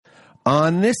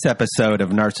On this episode of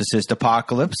Narcissist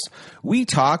Apocalypse, we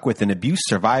talk with an abuse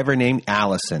survivor named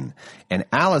Alyson. And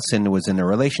Alyson was in a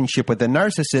relationship with a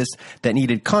narcissist that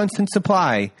needed constant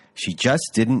supply. She just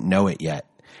didn't know it yet.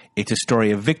 It's a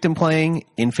story of victim playing,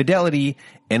 infidelity,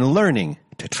 and learning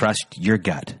to trust your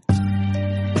gut.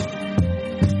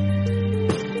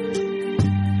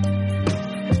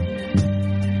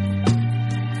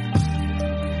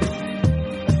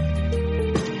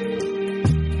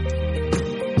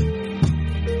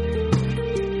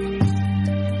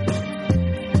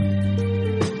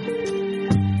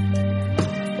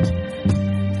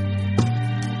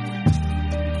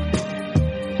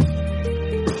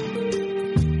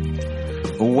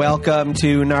 Welcome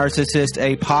to Narcissist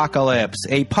Apocalypse,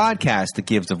 a podcast that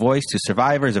gives a voice to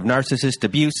survivors of narcissist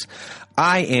abuse.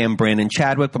 I am Brandon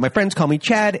Chadwick, but my friends call me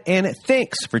Chad, and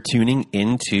thanks for tuning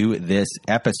into this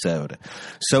episode.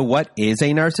 So what is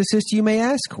a narcissist, you may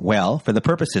ask? Well, for the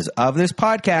purposes of this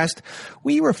podcast,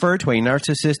 we refer to a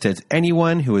narcissist as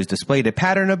anyone who has displayed a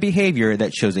pattern of behavior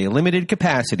that shows a limited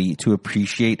capacity to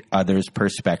appreciate others'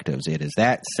 perspectives. It is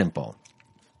that simple.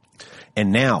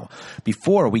 And now,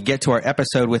 before we get to our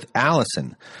episode with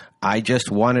Alyson, I just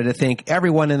wanted to thank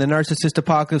everyone in the Narcissist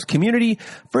Apocalypse community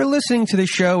for listening to the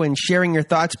show and sharing your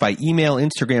thoughts by email,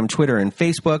 Instagram, Twitter, and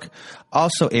Facebook.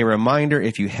 Also, a reminder,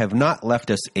 if you have not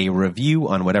left us a review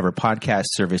on whatever podcast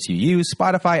service you use,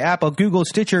 Spotify, Apple, Google,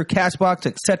 Stitcher, CastBox,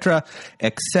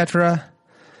 etc.,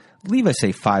 leave us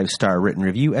a 5-star written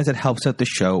review as it helps out the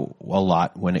show a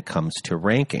lot when it comes to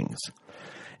rankings.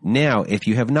 Now, if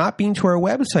you have not been to our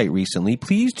website recently,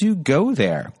 please do go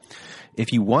there.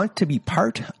 If you want to be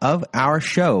part of our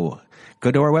show, go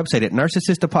to our website at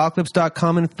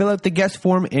narcissistapocalypse.com and fill out the guest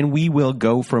form, and we will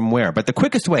go from where. But the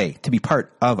quickest way to be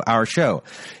part of our show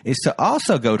is to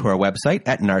also go to our website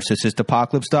at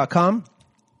narcissistapocalypse.com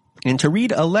and to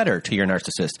read a letter to your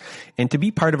narcissist. And to be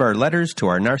part of our Letters to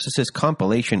Our Narcissist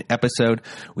compilation episode,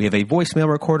 we have a voicemail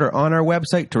recorder on our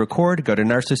website to record. Go to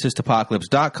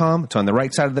narcissistapocalypse.com. It's on the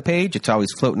right side of the page. It's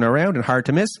always floating around and hard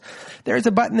to miss. There's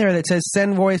a button there that says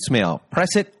send voicemail.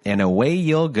 Press it and away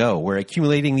you'll go. We're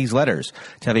accumulating these letters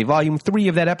to have a volume 3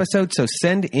 of that episode, so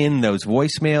send in those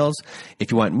voicemails. If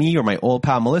you want me or my old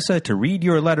pal Melissa to read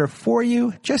your letter for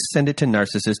you, just send it to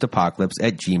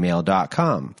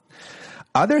narcissistapocalypse@gmail.com.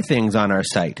 Other things on our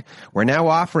site. We're now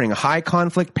offering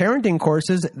high-conflict parenting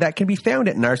courses that can be found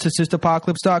at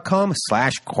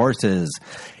narcissistapocalypse.com/courses.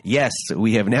 Yes,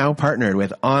 we have now partnered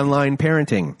with Online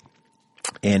Parenting.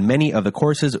 And many of the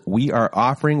courses we are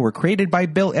offering were created by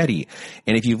Bill Eddy.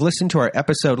 And if you've listened to our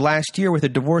episode last year with a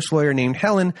divorce lawyer named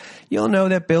Helen, you'll know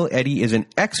that Bill Eddy is an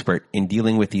expert in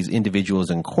dealing with these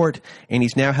individuals in court, and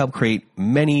he's now helped create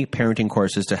many parenting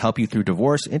courses to help you through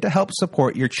divorce and to help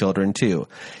support your children too.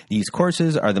 These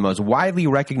courses are the most widely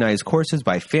recognized courses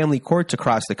by family courts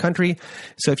across the country.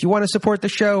 So if you want to support the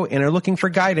show and are looking for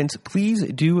guidance, please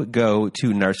do go to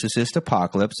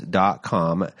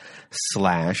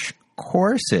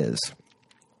narcissistapocalypse.com/courses.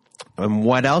 And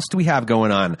what else do we have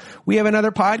going on? We have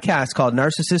another podcast called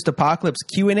Narcissist Apocalypse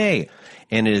Q&A,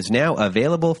 and it is now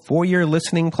available for your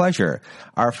listening pleasure.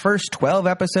 Our first 12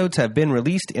 episodes have been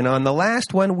released, and on the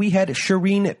last one, we had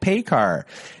Shireen Paykar.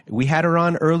 We had her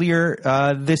on earlier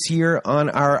this year on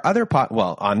our other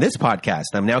on this podcast.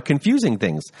 I'm now confusing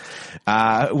things.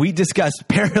 We discussed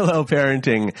parallel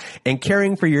parenting and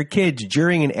caring for your kids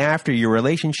during and after your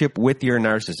relationship with your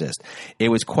narcissist. It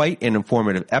was quite an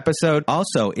informative episode.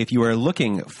 Also, if you are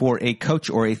looking for a coach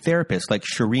or a therapist like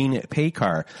Shireen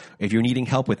Paykar, if you're needing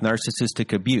help with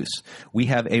narcissistic abuse, we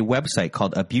have a website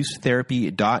called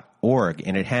abusetherapy.org,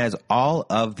 and it has all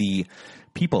of the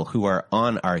people who are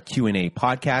on our Q&A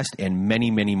podcast and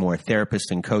many, many more therapists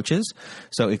and coaches.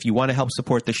 So if you want to help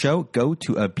support the show, go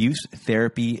to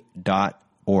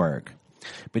abusetherapy.org.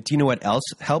 But do you know what else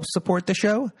helps support the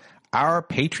show? Our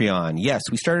Patreon. Yes,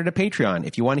 we started a Patreon.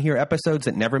 If you want to hear episodes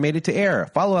that never made it to air,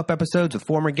 follow-up episodes with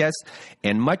former guests,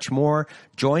 and much more,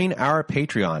 join our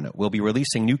Patreon. We'll be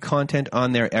releasing new content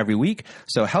on there every week,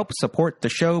 so help support the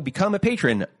show. Become a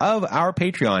patron of our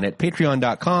Patreon at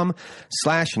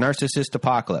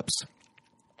patreon.com/narcissistapocalypse.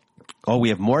 Oh, we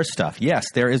have more stuff. Yes,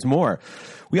 there is more.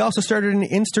 We also started an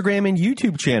Instagram and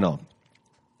YouTube channel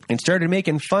and started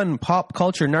making fun pop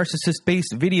culture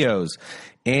narcissist-based videos.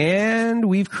 And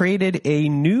we've created a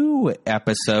new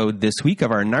episode this week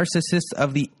of our Narcissists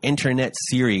of the Internet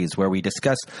series, where we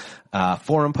discuss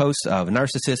forum posts of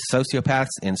narcissists,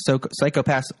 sociopaths, and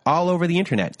psychopaths all over the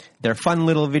internet. They're fun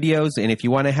little videos, and if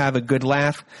you want to have a good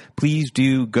laugh, please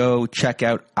do go check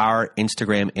out our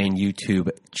Instagram and YouTube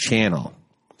channel.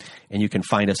 And you can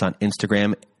find us on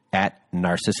Instagram at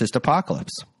Narcissist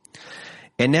Apocalypse.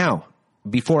 And now,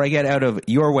 before I get out of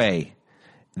your way,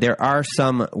 there are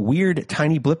some weird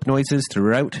tiny blip noises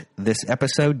throughout this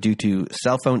episode due to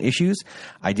cell phone issues.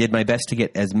 I did my best to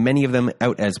get as many of them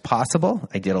out as possible.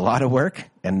 I did a lot of work,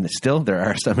 and still there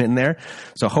are some in there.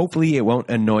 So hopefully it won't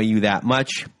annoy you that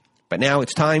much. But now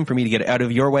it's time for me to get out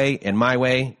of your way and my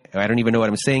way. I don't even know what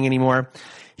I'm saying anymore.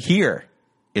 Here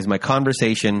is my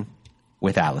conversation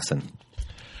with Alyson.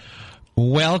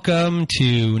 Welcome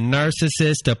to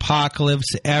Narcissist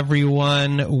Apocalypse,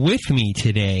 everyone. With me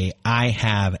today, I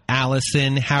have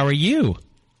Alyson. How are you?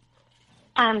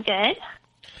 I'm good.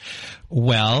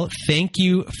 Well, thank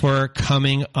you for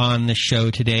coming on the show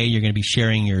today. You're going to be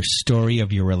sharing your story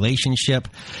of your relationship,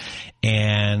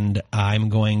 and I'm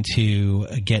going to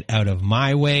get out of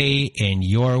my way and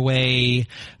your way.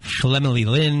 Flemily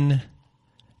Lynn,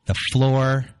 the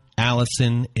floor,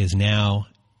 Alyson, is now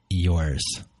yours.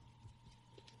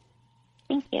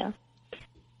 Thank you.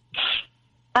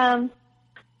 So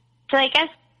I guess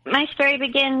my story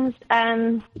begins,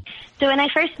 so when I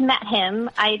first met him,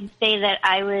 I'd say that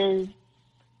I was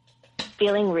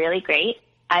feeling really great.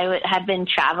 I had been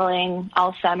traveling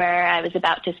all summer. I was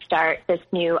about to start this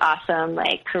new awesome,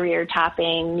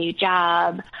 career-topping new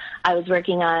job. I was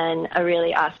working on a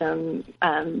really awesome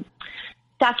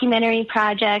documentary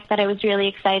project that I was really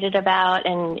excited about.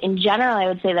 And in general, I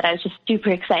would say that I was just super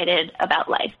excited about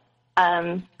life.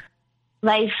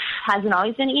 Life hasn't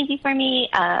always been easy for me.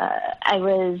 But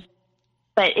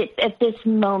at this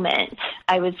moment,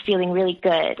 I was feeling really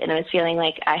good, and I was feeling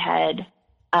like I had,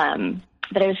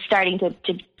 that I was starting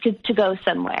to go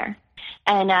somewhere.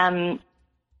 And I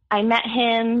met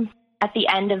him at the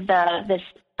end of this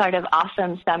sort of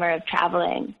awesome summer of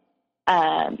traveling,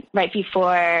 right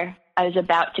before I was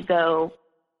about to go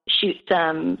shoot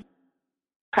some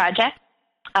projects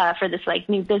for this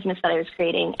new business that I was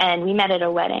creating, and we met at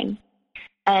a wedding.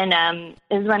 And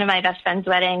it was one of my best friend's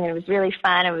wedding, and it was really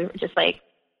fun, and we were just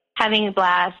having a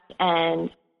blast.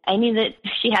 And I knew that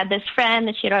she had this friend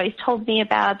that she had always told me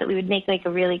about, that we would make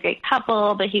a really great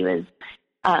couple, but he was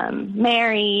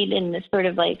married in this sort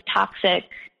of toxic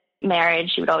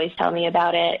marriage. She would always tell me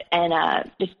about it, and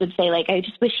just would say I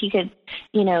just wish he could,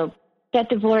 get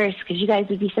divorced, because you guys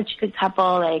would be such a good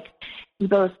couple. You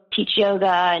both teach yoga,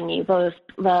 and you both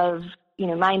love,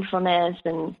 mindfulness,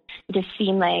 and it just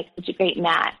seemed like such a great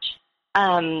match.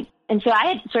 And so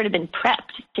I had sort of been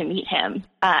prepped to meet him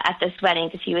at this wedding,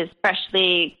 because he was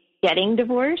freshly getting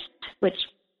divorced, which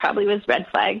probably was red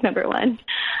flag number one.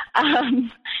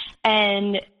 And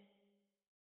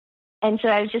so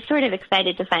I was just sort of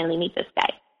excited to finally meet this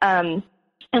guy. And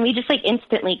we just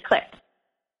instantly clicked.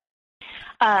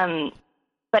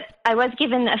 But I was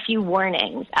given a few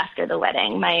warnings after the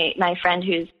wedding. My friend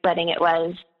whose wedding it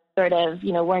was sort of,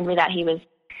 warned me that he was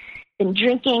been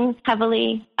drinking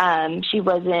heavily. She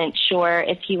wasn't sure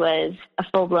if he was a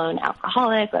full-blown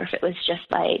alcoholic, or if it was just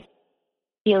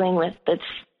dealing with this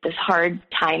hard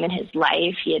time in his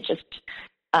life. He had just,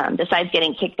 besides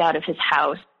getting kicked out of his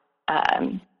house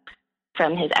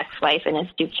from his ex-wife and his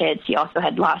 2 kids, he also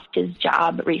had lost his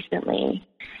job recently.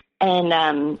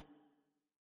 And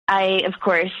I, of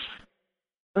course,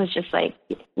 was just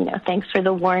thanks for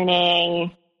the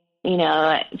warning.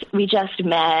 We just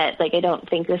met. I don't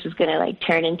think this is going to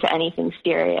turn into anything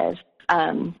serious.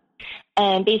 And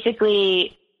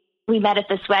basically, we met at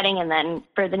this wedding, and then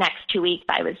for the next 2 weeks,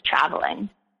 I was traveling.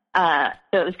 So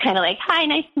it was kind of hi,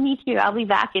 nice to meet you. I'll be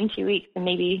back in 2 weeks, and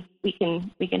maybe we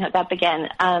can hook up again.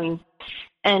 And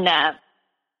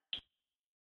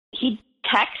he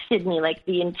texted me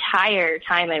the entire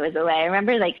time I was away. I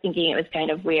remember thinking it was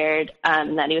kind of weird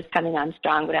that he was coming on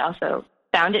strong, but I also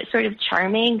found it sort of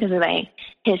charming, because my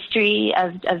history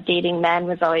of dating men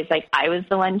was always I was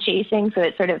the one chasing. So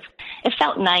it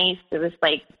felt nice. It was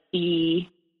be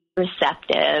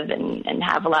receptive and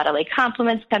have a lot of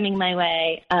compliments coming my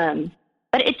way.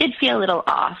 But it did feel a little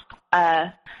off.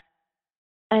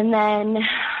 And then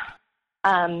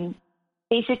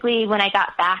basically when I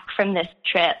got back from this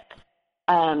trip,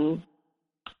 I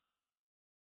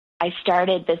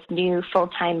started this new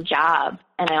full-time job,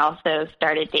 and I also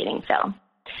started dating Phil.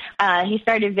 He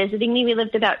started visiting me. We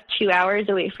lived about 2 hours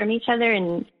away from each other,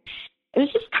 and it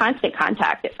was just constant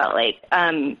contact, it felt like.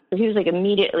 He was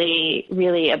immediately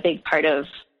really a big part of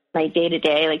my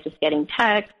day-to-day, just getting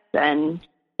texts and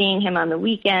seeing him on the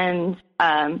weekends.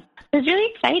 I was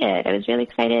really excited. I was really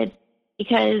excited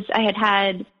because I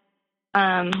had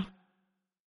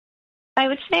I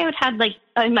would say I had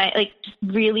just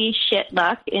really shit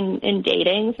luck in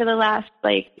dating for the last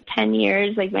 10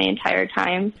 years, my entire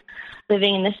time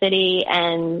living in the city,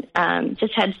 and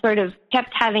just had sort of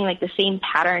kept having the same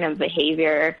pattern of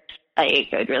behavior like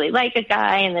I would really like a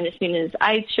guy, and then as soon as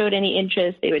I showed any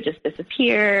interest, they would just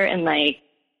disappear. And like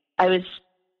I was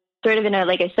sort of in a,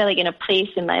 like I said, like in a place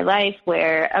in my life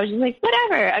where I was just like,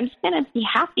 whatever, I'm just gonna be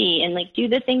happy and like do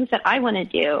the things that I want to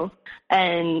do.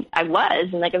 And I was,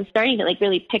 and like I was starting to like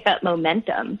really pick up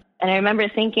momentum. And I remember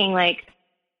thinking like,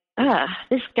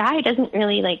 this guy doesn't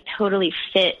really like totally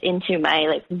fit into my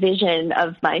like vision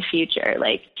of my future.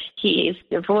 Like he's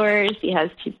divorced, he has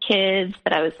 2 kids,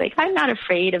 but I was like, I'm not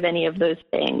afraid of any of those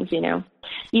things, you know,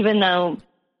 even though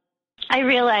I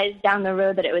realized down the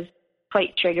road that it was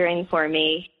quite triggering for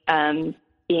me,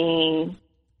 being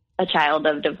a child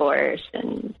of divorce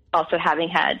and also having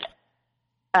had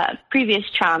previous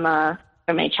trauma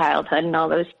from my childhood and all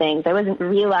those things. I wasn't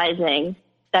realizing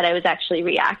that I was actually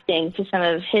reacting to some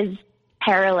of his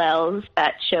parallels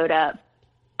that showed up.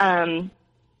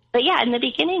 But yeah, in the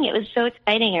beginning, it was so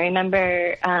exciting. I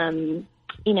remember,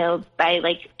 you know, by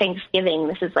like Thanksgiving,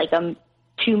 this is like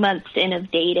 2 months in of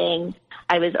dating,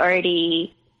 I was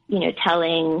already, you know,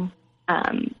 telling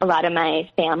a lot of my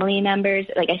family members,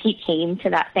 like he came to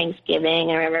that Thanksgiving.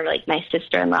 I remember like my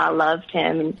sister-in-law loved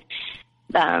him,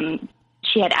 and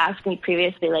she had asked me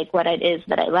previously like what it is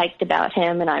that I liked about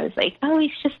him, and I was like, oh,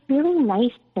 he's just really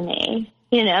nice to me,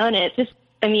 you know. And it just,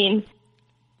 I mean,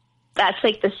 that's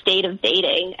like the state of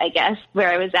dating, I guess,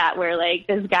 where I was at, where like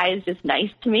this guy is just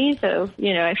nice to me, so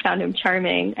you know, I found him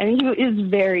charming. I mean, he is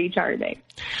very charming.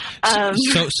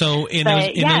 So in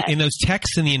those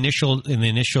texts in the initial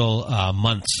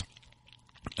months,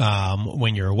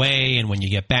 when you're away and when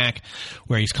you get back,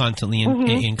 where he's constantly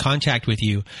in contact with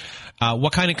you,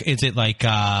 what kind of, is it like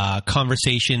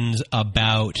conversations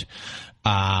about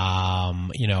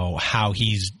you know, how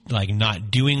he's like not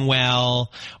doing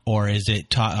well, or is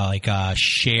it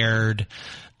shared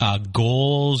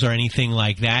goals or anything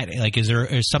like that? Like, is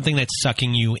something that's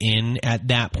sucking you in at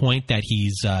that point that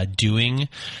he's doing?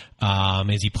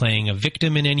 Is he playing a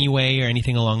victim in any way or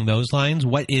anything along those lines?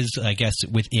 What is, I guess,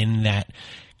 within that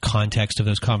context of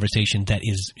those conversations that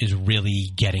is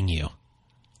really getting you?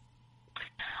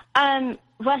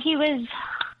 Well, he was,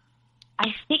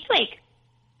 I think, like,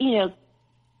 you know,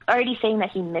 already saying that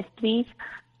he missed me.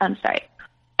 I'm sorry.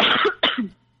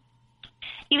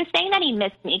 He was saying that he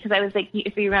missed me because I was like,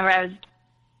 if you remember, I was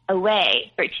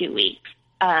away for 2 weeks.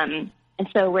 And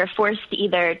so we're forced to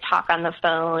either talk on the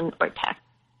phone or text.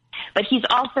 But he's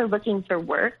also looking for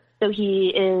work. So he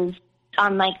is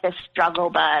on like the struggle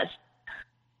bus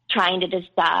trying to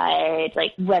decide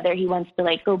like whether he wants to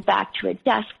like go back to a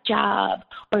desk job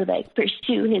or like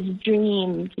pursue his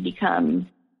dream to become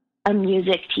a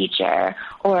music teacher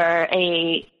or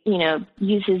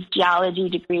use his geology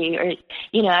degree, or,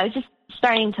 you know, I was just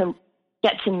starting to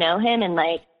get to know him, and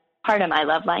like part of my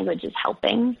love language is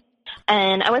helping.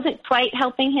 And I wasn't quite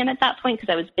helping him at that point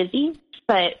because I was busy,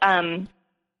 but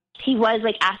he was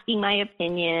like asking my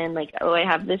opinion, like, oh, I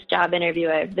have this job interview,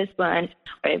 I have this one,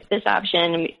 or I have this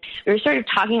option. And we were sort of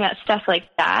talking about stuff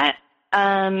like that.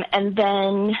 And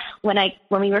then when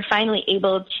we were finally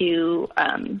able to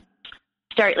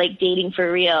start like dating for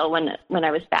real, when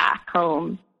I was back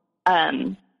home,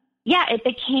 it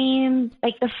became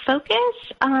like the focus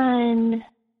on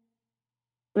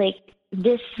like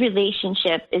this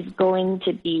relationship is going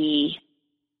to be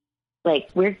like,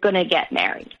 we're going to get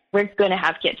married. We're going to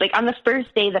have kids. Like on the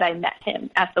first day that I met him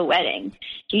at the wedding,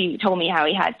 he told me how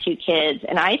he had 2 kids.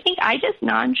 And I think I just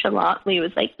nonchalantly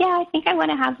was like, yeah, I think I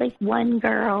want to have like 1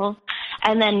 girl.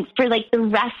 And then for like the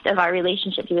rest of our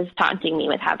relationship, he was taunting me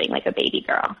with having like a baby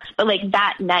girl. But like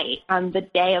that night on the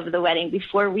day of the wedding,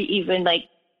 before we even like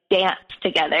danced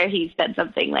together, he said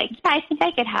something like, yeah, I think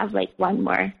I could have like 1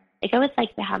 more. Like I would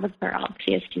like to have a girl.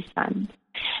 She has 2 sons.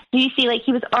 So you see, like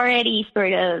he was already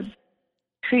sort of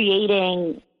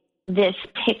creating this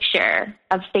picture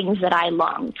of things that I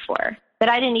longed for, that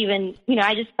I didn't even, you know,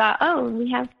 I just thought, oh,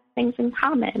 we have things in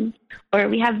common, or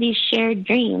we have these shared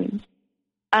dreams.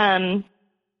 And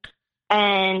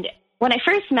when I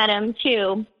first met him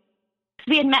too,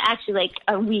 we had met actually like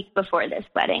a week before this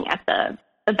wedding at the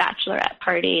bachelorette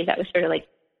party. That was sort of like,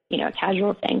 you know, a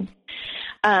casual thing.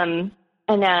 And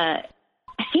I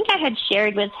think I had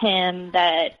shared with him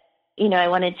that, you know, I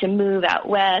wanted to move out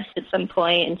west at some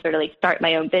point and sort of like start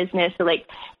my own business. So like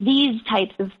these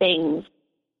types of things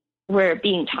were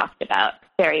being talked about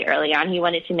very early on. He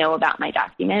wanted to know about my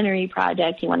documentary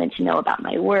project. He wanted to know about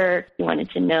my work. He wanted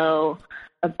to know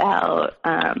about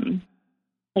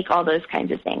like all those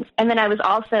kinds of things. And then I was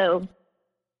also,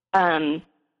 by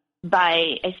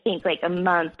I think like a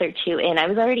month or 2 in, I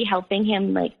was already helping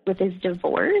him like with his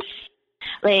divorce.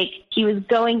 Like, he was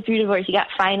going through divorce. He got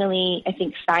finally, I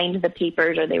think, signed the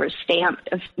papers, or they were stamped,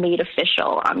 made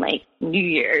official on, like, New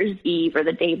Year's Eve or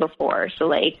the day before. So,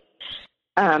 like,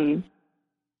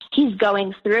 he's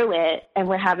going through it, and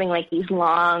we're having, like, these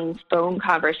long phone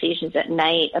conversations at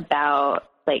night about,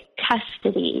 like,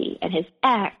 custody and his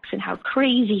ex and how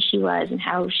crazy she was and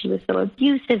how she was so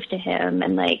abusive to him.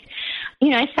 And, like, you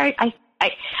know,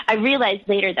 I realized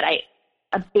later that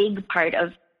a big part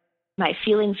of my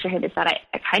feelings for him is that I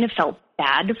kind of felt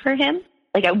bad for him.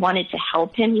 Like, I wanted to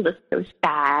help him. He looked so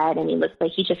sad, and he looked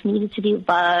like he just needed to be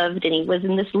loved, and he was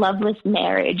in this loveless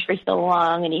marriage for so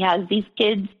long, and he has these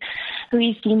kids who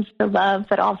he seems to love,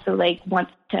 but also, like,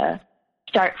 wants to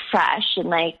start fresh. And,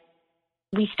 like,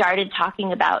 we started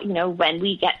talking about, you know, when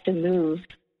we get to move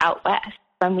out west,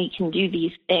 when we can do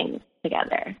these things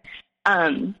together.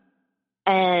 And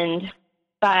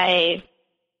by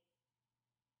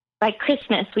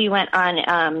Christmas, we went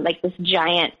on, like, this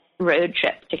giant road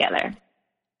trip together.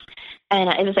 And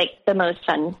it was, like, the most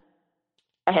fun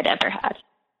I had ever had,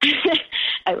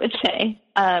 I would say.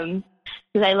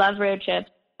 Because I love road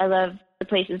trips. I love the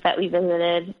places that we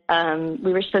visited.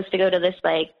 We were supposed to go to this,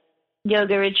 like,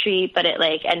 yoga retreat, but it,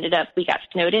 like, ended up, we got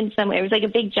snowed in somewhere. It was, like, a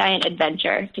big, giant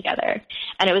adventure together.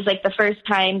 And it was, like, the first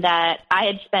time that I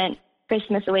had spent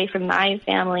Christmas away from my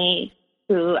family,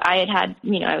 who I had,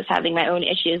 you know, I was having my own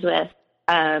issues with.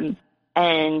 And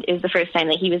it was the first time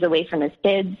that he was away from his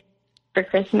kids for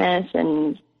Christmas,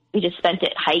 and we just spent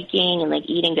it hiking and, like,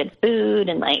 eating good food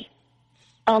and, like,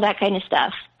 all that kind of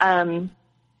stuff. And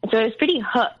so I was pretty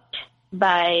hooked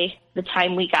by the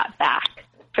time we got back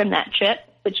from that trip,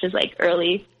 which was, like,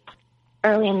 early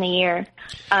in the year.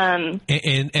 And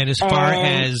as far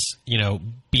as, you know,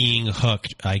 being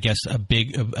hooked, I guess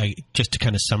just to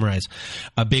kind of summarize,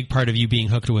 a big part of you being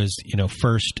hooked was, you know,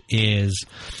 first is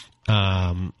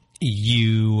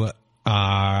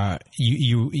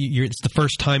it's the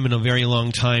first time in a very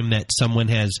long time that someone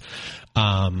has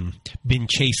been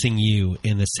chasing you,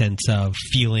 in the sense of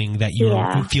feeling that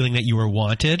you were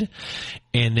wanted.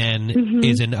 And then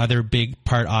is another big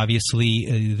part, obviously,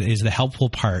 is the helpful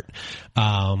part.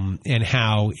 And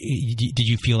how did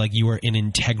you feel like you were an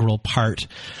integral part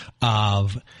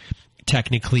of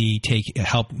technically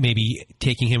maybe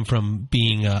taking him from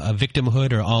being a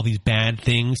victimhood or all these bad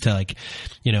things to, like,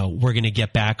 you know, we're going to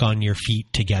get back on your feet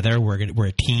together. We're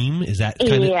a team. Is that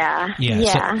kind of?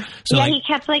 Yeah. So like, he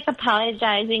kept, like,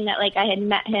 apologizing that, like, I had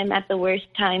met him at the worst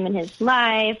time in his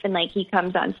life, and, like, he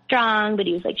comes on strong, but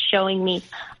he was, like, showing me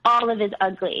all of his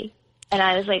ugly. And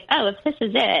I was like, oh, if this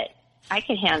is it, I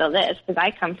can handle this, because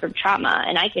I come from trauma,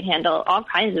 and I could handle all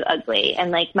kinds of ugly.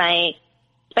 And, like, my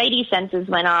spidey senses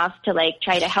went off to, like,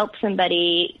 try to help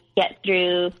somebody get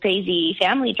through crazy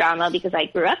family drama, because I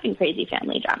grew up in crazy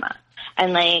family drama.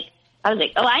 And, like, I was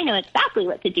like, oh, I know exactly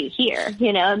what to do here,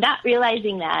 you know, not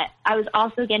realizing that I was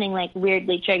also getting, like,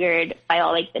 weirdly triggered by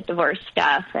all, like, the divorce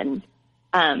stuff. And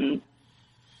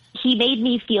he made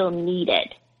me feel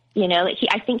needed, you know, like,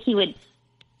 I think he would,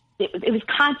 it was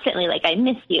constantly like, I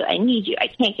miss you, I need you, I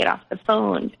can't get off the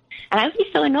phone. And I would be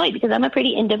so annoyed, because I'm a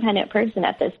pretty independent person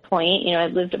at this point. You know,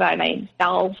 I've lived by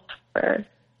myself for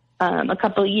a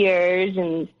couple of years,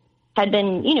 and had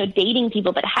been, you know, dating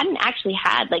people, but hadn't actually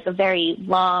had, like, a very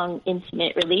long,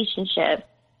 intimate relationship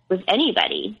with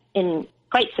anybody in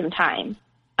quite some time.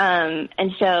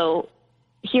 And so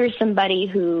here's somebody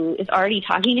who is already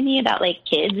talking to me about, like,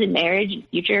 kids and marriage and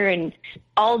future and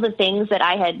all the things that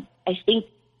I had, I think,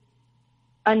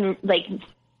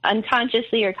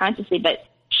 unconsciously or consciously, but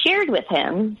shared with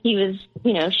him. He was,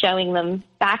 you know, showing them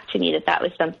back to me that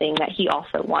was something that he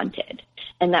also wanted,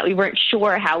 and that we weren't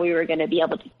sure how we were going to be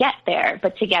able to get there,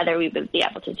 but together we would be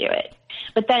able to do it.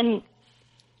 But then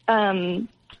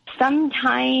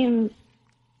sometime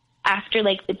after,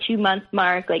 like, the 2-month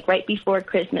mark, like, right before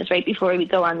Christmas, right before we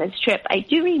go on this trip, I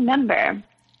do remember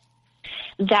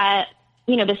that,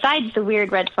 you know, besides the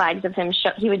weird red flags of him,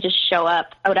 he would just show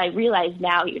up. What I realize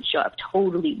now, he would show up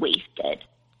totally wasted,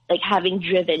 like, having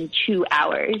driven 2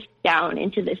 hours down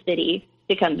into the city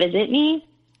to come visit me.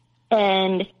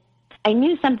 And I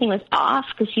knew something was off,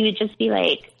 because he would just be,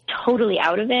 like, totally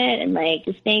out of it and, like,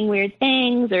 just saying weird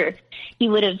things. Or he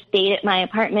would have stayed at my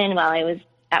apartment while I was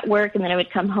at work, and then I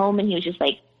would come home and he was just,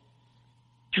 like,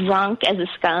 drunk as a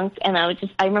skunk. And I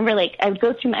remember, like, I would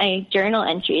go through my journal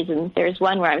entries, and there's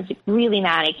one where I was, like, really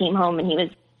mad. I came home and he was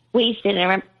wasted, and I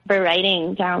remember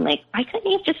writing down, like, why couldn't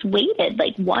he have just waited,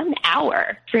 like, 1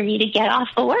 hour for me to get off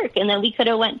of work, and then we could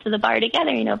have went to the bar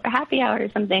together, you know, for happy hour or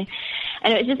something.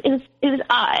 And it was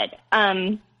odd.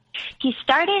 He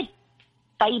started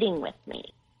fighting with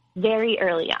me very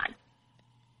early on,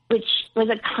 which was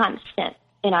a constant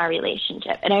in our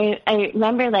relationship. And I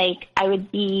remember, like, I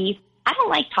don't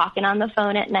like talking on the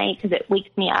phone at night because it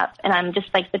wakes me up. And I'm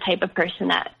just like the type of person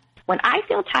that when I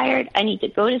feel tired, I need to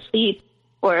go to sleep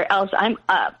or else I'm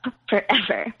up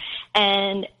forever.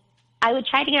 And I would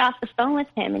try to get off the phone with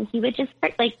him, and he would just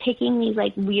start like picking these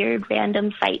like weird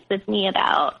random fights with me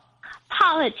about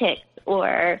politics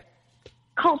or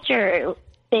culture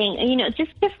thing, you know,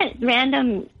 just different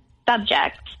random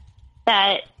subjects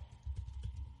that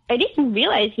I didn't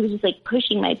realize he was just like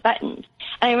pushing my buttons.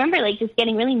 And I remember like just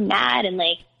getting really mad and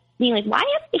like being like, why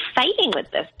am I fighting with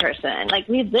this person? Like,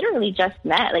 we had literally just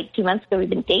met like 2 months ago. We've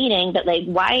been dating, but like,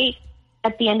 why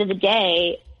at the end of the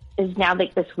day is now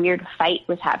like this weird fight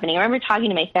was happening? I remember talking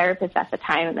to my therapist at the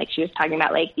time, and like she was talking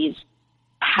about like these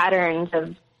patterns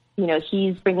of, you know,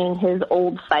 he's bringing his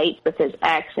old fights with his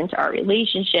ex into our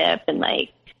relationship, and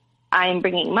like I'm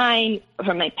bringing mine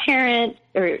from my parents,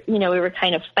 or, you know, we were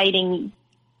kind of fighting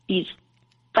these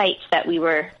fights that we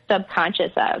were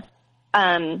subconscious of.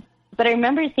 But I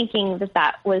remember thinking that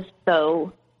that was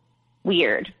so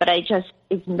weird, but I just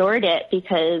ignored it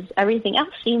because everything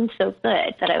else seemed so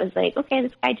good that I was like, okay,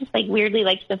 this guy just like weirdly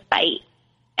likes to fight.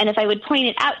 And if I would point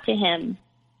it out to him,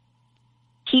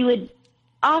 he would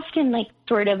often like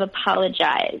sort of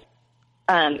apologize.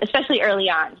 Especially early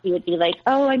on, he would be like,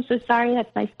 oh, I'm so sorry,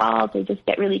 that's my fault. I just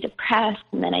get really depressed,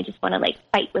 and then I just want to like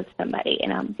fight with somebody,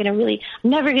 and I'm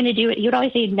never going to do it. He would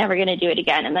always say he's never going to do it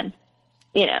again. And then,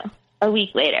 you know, a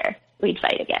week later, we'd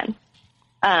fight again.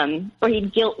 Or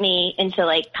he'd guilt me into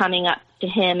like coming up to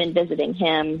him and visiting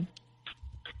him,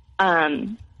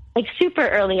 like super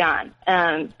early on.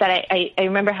 But I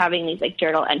remember having these like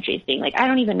journal entries being like, I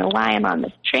don't even know why I'm on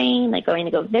this train, like going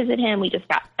to go visit him. We just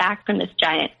got back from this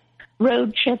giant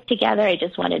road trip together. I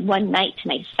just wanted one night to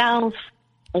myself.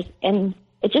 Like, and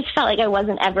it just felt like I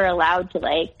wasn't ever allowed to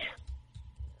like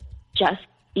just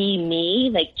be me,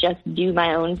 like just do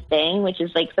my own thing, which is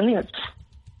like something that's,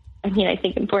 I mean, I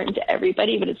think important to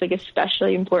everybody, but it's like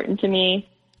especially important to me.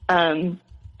 And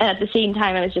at the same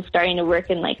time, I was just starting to work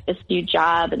in like this new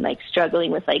job and like struggling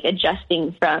with like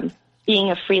adjusting from being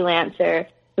a freelancer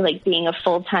to like being a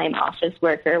full-time office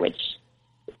worker, which,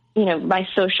 you know, my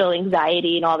social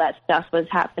anxiety and all that stuff was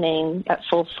happening at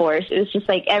full force. It was just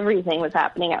like everything was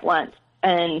happening at once.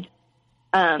 And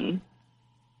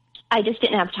I just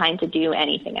didn't have time to do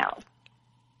anything else.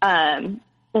 And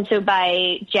so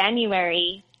by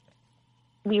January,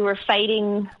 we were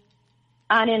fighting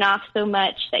on and off so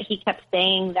much that he kept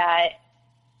saying that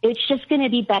it's just going to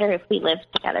be better if we live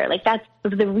together. Like, that's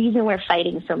the reason we're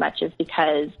fighting so much, is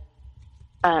because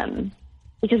of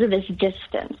this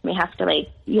distance. We have to like,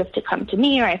 you have to come to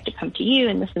me or I have to come to you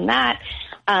and this and that.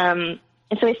 And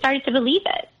so I started to believe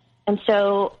it. And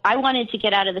so I wanted to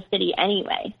get out of the city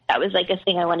anyway. That was like a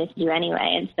thing I wanted to do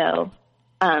anyway. And so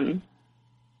we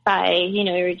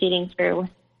were dating for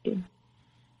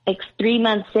like 3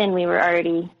 months in, we were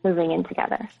already moving in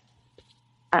together.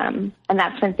 And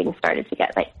that's when things started to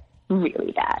get like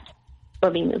really bad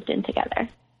when we moved in together.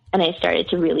 And I started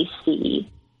to really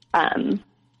see,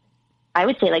 I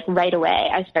would say like right away,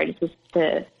 I started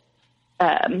to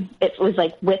it was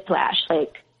like whiplash.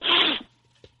 Like,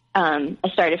 I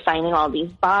started finding all these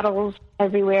bottles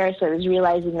everywhere. So I was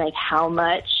realizing like how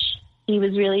much he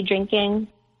was really drinking.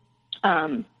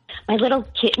 My little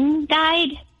kitten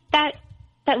died that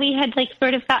we had like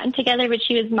sort of gotten together, but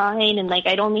she was mine. And like,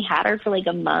 I'd only had her for like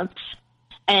a month.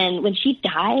 And when she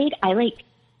died, I like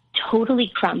totally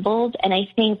crumbled. And I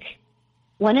think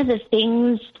one of the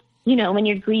things, you know, when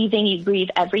you're grieving, you grieve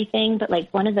everything. But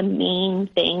like one of the main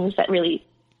things that really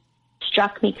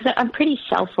struck me, because I'm pretty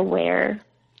self-aware,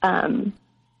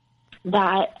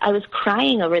 that I was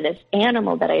crying over this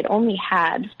animal that I'd only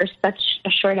had for such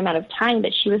a short amount of time,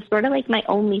 but she was sort of like my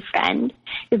only friend,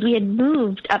 because we had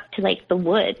moved up to like the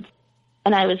woods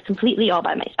and I was completely all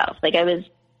by myself. Like, I was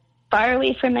far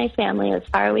away from my family. I was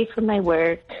far away from my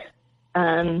work.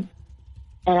 And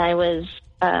I was,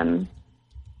 I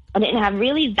didn't have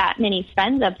really that many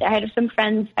friends up there. I had some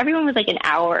friends. Everyone was like an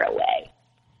hour away,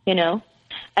 you know?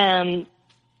 And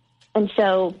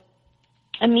so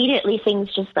immediately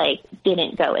things just like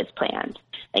didn't go as planned.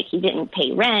 Like, he didn't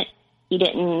pay rent. He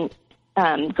didn't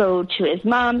go to his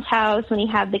mom's house when he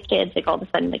had the kids. Like, all of a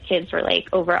sudden the kids were like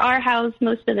over our house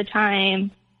most of the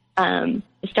time. I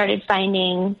started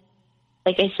finding,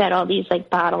 like I said, all these like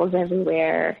bottles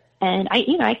everywhere. And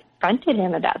I confronted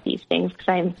him about these things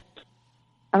because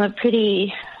I'm a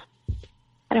pretty,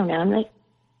 I don't know, I'm like,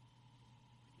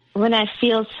 when I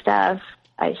feel stuff,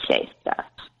 I say stuff.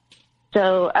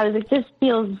 So I was like, this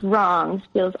feels wrong, this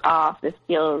feels off, this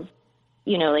feels,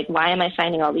 you know, like, why am I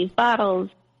finding all these bottles?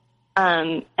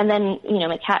 And then,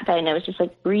 my cat died, and I was just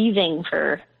like grieving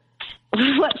for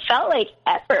what felt like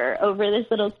ever over this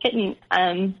little kitten.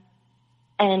 And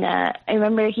I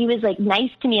remember he was like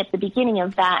nice to me at the beginning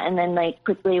of that, and then like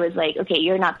quickly was like, okay,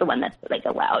 you're not the one that's like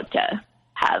allowed to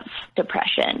have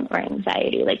depression or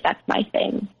anxiety. Like, that's my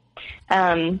thing.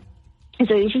 And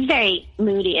so he was just very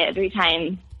moody every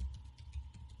time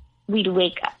we'd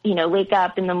wake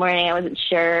up in the morning. I wasn't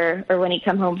sure, or when he'd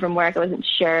come home from work, I wasn't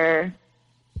sure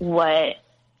what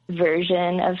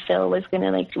version of Phil was going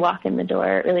to like walk in the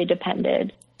door. It really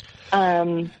depended.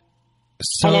 So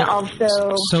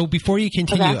before you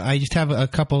continue, okay. I just have a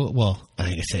couple. Well,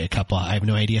 I say a couple. I have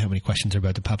no idea how many questions are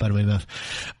about to pop out of my mouth.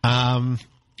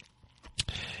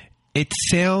 It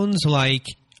sounds like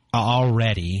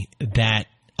already that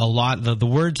a lot the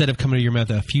words that have come out of your mouth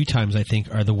a few times, I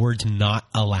think, are the words "not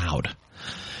allowed."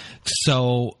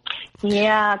 So.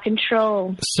 Yeah,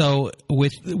 control. So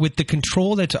with the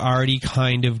control that's already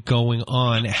kind of going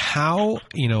on, how,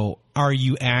 are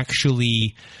you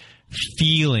actually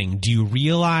feeling? Do you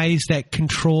realize that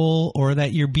control, or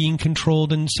that you're being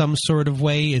controlled in some sort of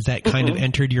way? Is that kind of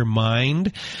entered your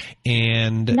mind?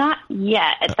 And not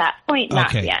yet. At that point,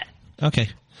 not yet. Okay.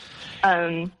 Are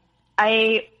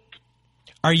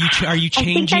you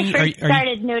changing? I think I first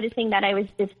started noticing that I was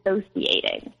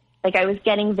dissociating. Like, I was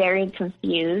getting very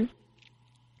confused.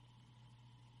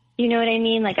 You know what I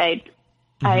mean? Like,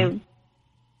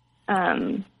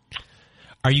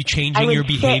 are you changing your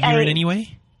behavior in any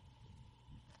way?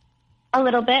 A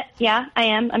little bit, yeah, I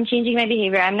am. I'm changing my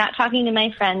behavior. I'm not talking to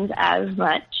my friends as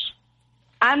much.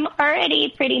 I'm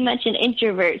already pretty much an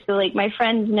introvert, so, like, my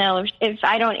friends know if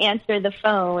I don't answer the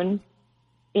phone,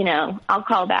 I'll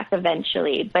call back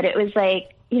eventually. But it was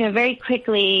like, very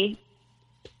quickly,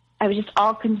 I was just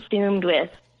all consumed with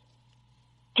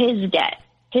his debt,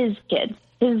 his kids,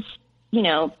 his,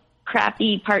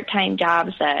 crappy part-time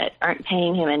jobs that aren't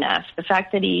paying him enough. The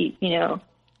fact that he,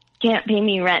 can't pay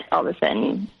me rent all of a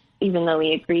sudden, even though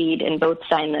we agreed and both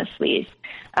signed this lease.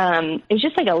 It's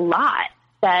just like a lot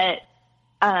that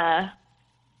I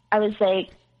was like,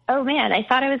 oh man, I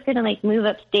thought I was going to like move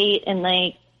upstate and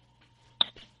like,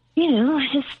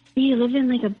 just be living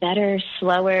like a better,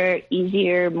 slower,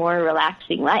 easier, more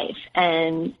relaxing life.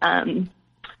 And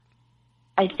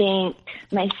I think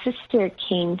my sister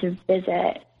came to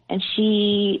visit, and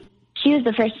she was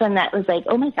the first one that was like,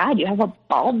 oh my God, you have a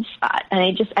bald spot.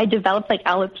 And I developed like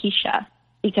alopecia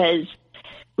because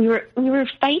we were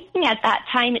fighting at that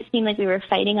time. It seemed like we were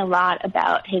fighting a lot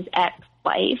about his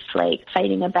ex-wife, like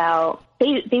fighting about,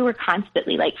 they were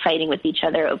constantly like fighting with each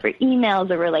other over emails,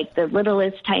 over like the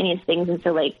littlest, tiniest things. And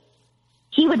so like,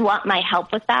 he would want my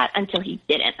help with that until he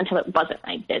didn't, until it wasn't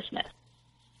my business.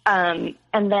 And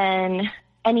then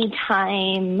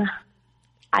anytime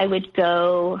I would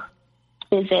go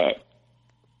visit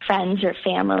friends or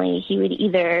family, he would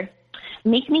either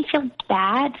make me feel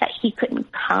bad that he couldn't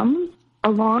come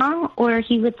along, or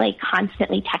he would like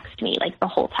constantly text me like the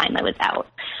whole time I was out,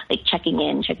 like checking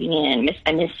in,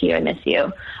 I miss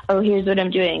you. Oh, here's what I'm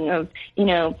doing. Oh,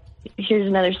 here's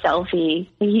another selfie.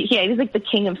 He was like the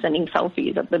king of sending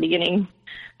selfies at the beginning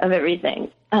of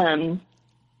everything. And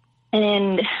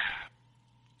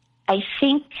I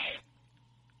think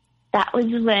that was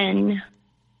when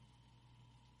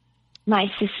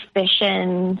my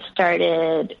suspicion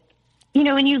started.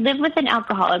 When you live with an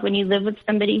alcoholic, when you live with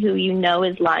somebody who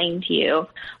is lying to you,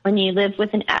 when you live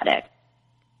with an addict,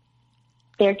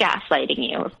 they're gaslighting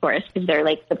you, of course, because they're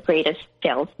like the greatest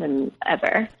salesman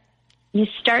ever. You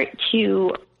start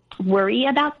to worry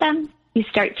about them. You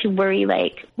start to worry,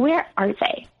 like, where are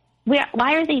they?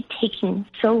 Why are they taking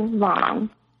so long?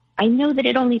 I know that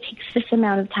it only takes this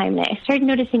amount of time. And I started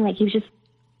noticing, like, he was just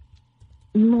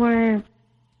more,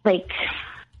 like,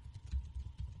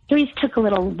 he always took a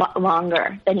little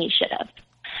longer than he should have.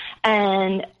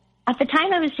 And at the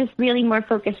time, I was just really more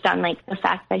focused on, like, the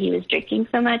fact that he was drinking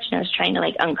so much. And I was trying to,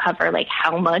 like, uncover, like,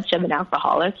 how much of an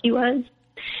alcoholic he was.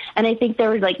 And I think there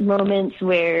were, like, moments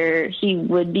where he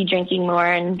would be drinking more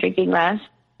and drinking less,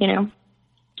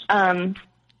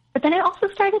 But then I also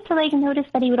started to, like, notice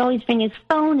that he would always bring his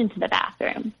phone into the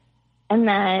bathroom. And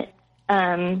that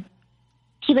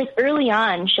he, like, early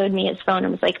on showed me his phone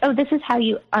and was like, oh, this is how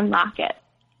you unlock it,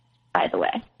 by the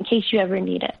way, in case you ever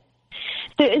need it.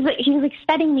 So it was like he was, like,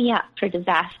 setting me up for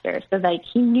disaster. So, like,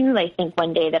 he knew, I think,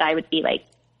 one day that I would be, like,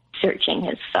 searching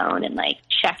his phone and, like,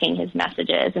 checking his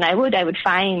messages. And I would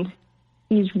find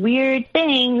these weird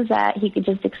things that he could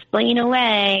just explain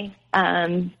away,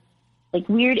 like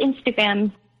weird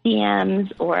Instagram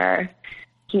DMs, or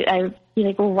I'd be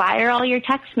like, well, why are all your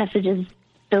text messages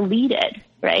deleted,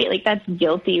 right? Like, that's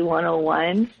guilty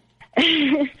 101.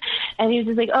 And he was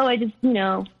just like, oh, I just,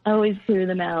 I always clear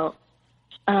them out.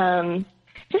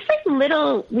 Just like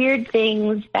little weird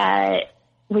things that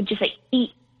would just like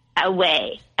eat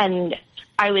away. And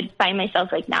I would find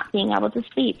myself like not being able to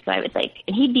sleep. So I would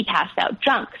and he'd be passed out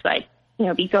drunk. So I'd,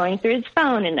 be going through his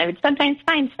phone, and I would sometimes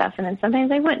find stuff, and then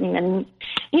sometimes I wouldn't. And,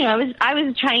 I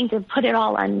was trying to put it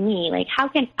all on me. Like, how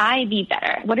can I be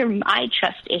better? What are my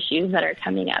trust issues that are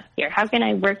coming up here? How can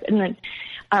I work? And then,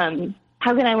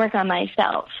 how can I work on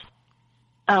myself?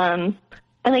 And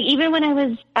like, even when I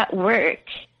was at work,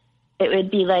 it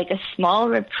would be like a small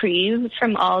reprieve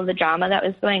from all the drama that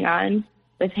was going on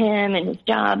with him and his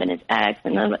job and his ex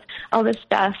and all this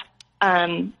stuff.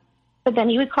 But then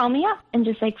he would call me up and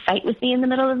just like fight with me in the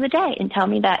middle of the day and tell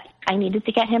me that I needed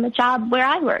to get him a job where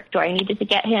I worked, or I needed to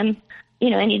get him,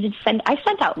 I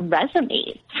sent out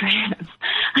resumes for him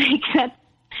like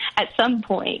at some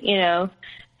point, it's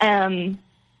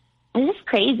just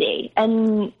crazy.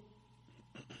 And,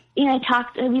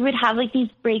 we would have like these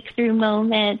breakthrough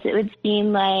moments. It would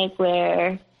seem like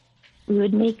where we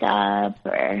would make up,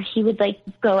 or he would like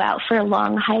go out for a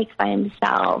long hike by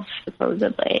himself,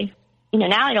 supposedly.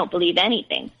 Now I don't believe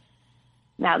anything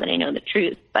now that I know the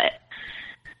truth, but,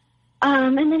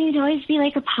 and then he'd always be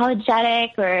like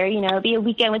apologetic, or, be a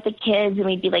weekend with the kids and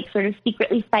we'd be like sort of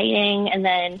secretly fighting. And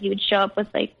then he would show up with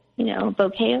like, a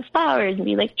bouquet of flowers and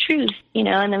be like, truce,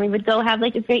 and then we would go have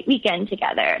like a great weekend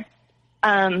together.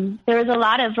 There was a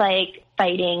lot of like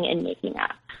fighting and making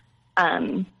up.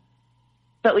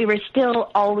 But we were still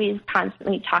always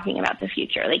constantly talking about the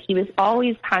future. Like, he was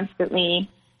always constantly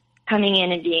coming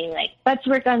in and being like, let's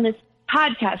work on this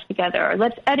podcast together, or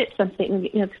let's edit something,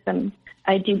 because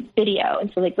I do video.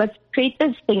 And so like, let's create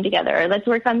this thing together, or let's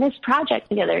work on this project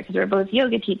together because we're both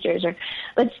yoga teachers, or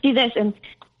let's do this. And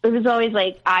it was always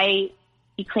like,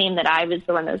 he claimed that I was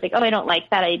the one that was like, oh, I don't like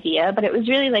that idea. But it was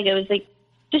really like,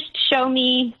 just show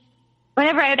me.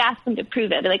 Whenever I would ask him to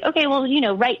prove it, I'd be like, okay, well,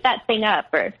 write that thing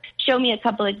up, or show me a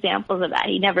couple examples of that.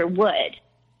 He never would.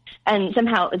 And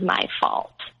somehow it was my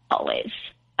fault always.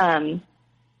 And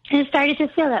it started to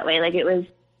feel that way. Like, it was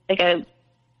like I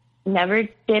never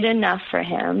did enough for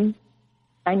him.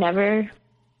 I never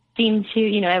seemed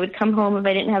to, I would come home, if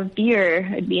I didn't have beer,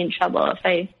 I'd be in trouble. If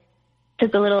I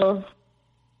took a little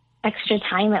extra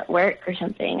time at work or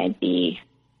something, I'd be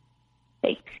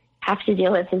like, have to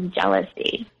deal with his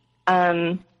jealousy.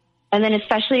 And then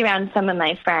especially around some of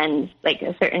my friends, like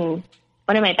one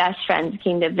of my best friends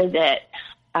came to visit.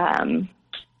 I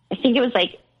think it was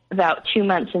like about 2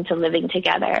 months into living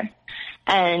together.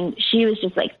 And she was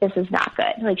just like, this is not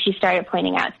good. Like, she started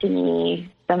pointing out to me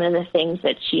some of the things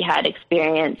that she had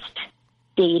experienced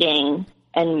dating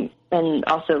and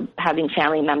also having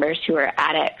family members who were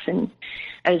addicts. And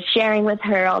I was sharing with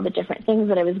her all the different things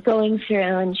that I was going through.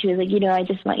 And she was like, I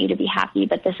just want you to be happy,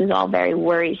 but this is all very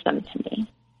worrisome to me.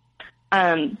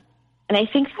 And I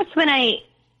think that's when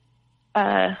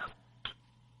the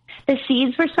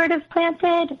seeds were sort of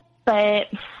planted, but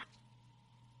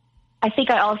I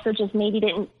think I also just maybe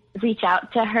didn't reach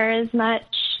out to her as much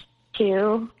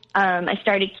too. I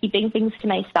started keeping things to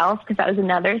myself because that was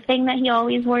another thing that he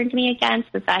always warned me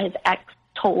against, was that his ex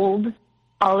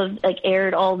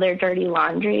aired all their dirty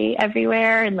laundry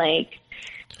everywhere. And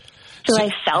so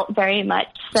I felt very much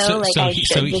I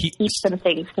should keep some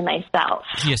things to myself.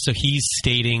 Yeah, so he's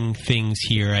stating things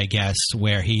here, I guess,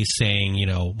 where he's saying,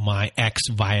 my ex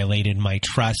violated my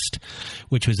trust,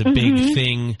 which was a big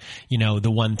thing.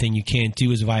 The one thing you can't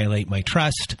do is violate my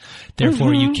trust.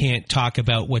 Therefore, you can't talk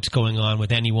about what's going on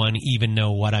with anyone, even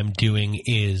though what I'm doing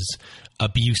is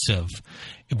abusive.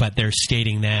 But they're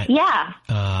stating that. Yeah.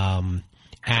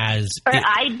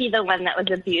 I'd be the one that was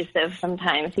abusive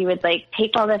sometimes. He would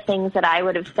take all the things that I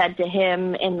would have said to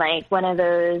him in one of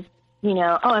those,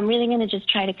 I'm really going to just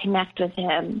try to connect with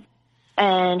him.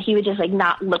 And he would just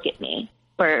not look at me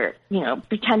or,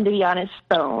 pretend to be on his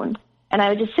phone. And I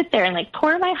would just sit there and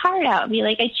pour my heart out and be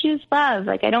like, I choose love.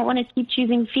 I don't want to keep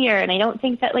choosing fear. And I don't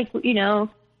think that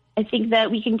I think that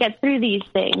we can get through these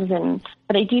things,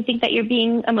 but I do think that you're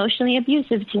being emotionally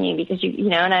abusive to me because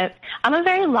and I'm a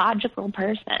very logical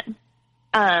person.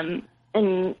 And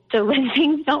so when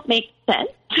things don't make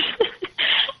sense,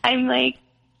 I'm like,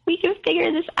 we can figure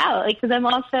this out. Because I'm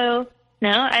also,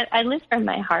 I live from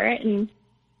my heart, and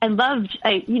I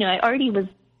already was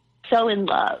so in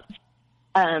love,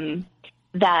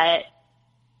 that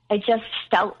I just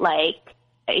felt like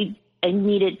I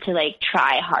needed to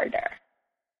try harder.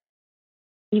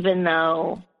 Even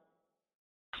though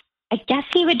I guess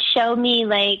he would show me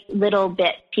little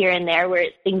bits here and there where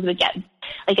things would get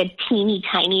a teeny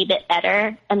tiny bit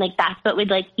better. And that's what would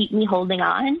keep me holding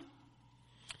on.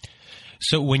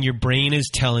 So when your brain is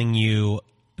telling you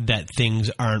that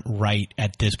things aren't right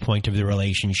at this point of the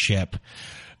relationship,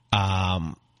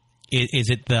 is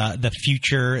it the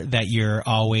future that you're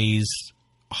always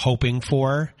hoping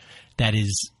for that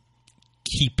is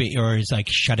keeping or is like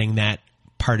shutting that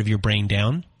part of your brain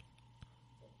down?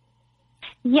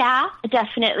 Yeah,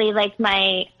 definitely. Like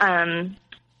my,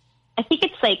 I think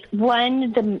it's like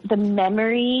the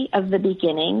memory of the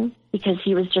beginning, because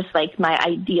he was just like my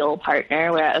ideal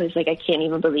partner, where I was like, I can't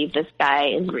even believe this guy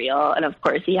is real. And of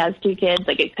course he has 2 kids.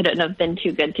 Like, it couldn't have been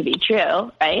too good to be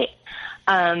true. Right.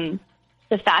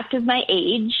 The fact of my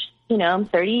age, you know, I'm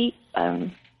 30,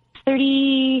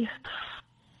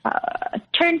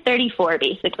 turned 34,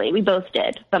 basically. We both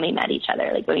did when we met each other,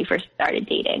 like when we first started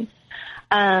dating.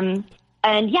 And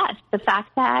yes, the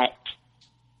fact that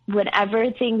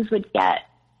whenever things would get,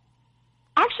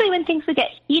 actually when things would get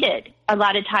heated, a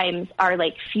lot of times our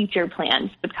like future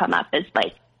plans would come up as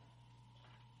like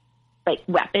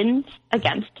weapons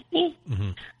against me.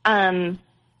 Mm-hmm.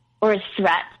 Or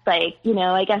threats, like, you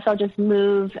know, I guess I'll just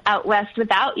move out west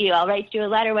without you. I'll write you a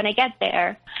letter when I get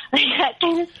there. Like that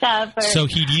kind of stuff. Or, so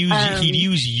he'd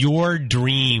use your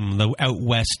dream, the out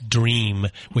west dream,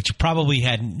 which probably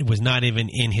was not even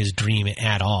in his dream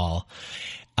at all.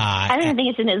 I don't think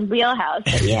it's in his wheelhouse,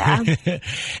 but yeah.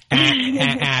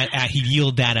 He'd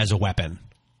yield that as a weapon.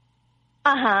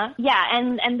 Yeah,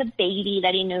 and the baby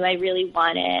that he knew I really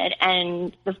wanted,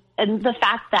 and the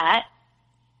fact that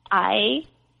I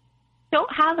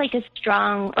don't have like a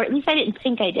strong, or at least I didn't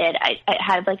think I did. I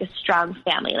had like a strong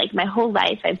family. Like my whole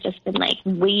life, I've just been like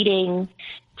waiting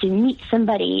to meet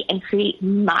somebody and create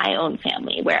my own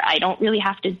family where I don't really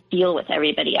have to deal with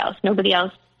everybody else. Nobody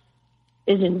else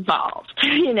is involved.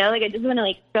 You know, like I just want to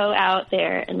like go out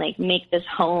there and like make this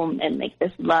home and like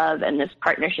this love and this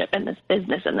partnership and this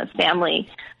business and this family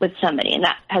with somebody. And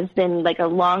that has been like a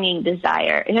longing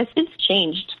desire. It has since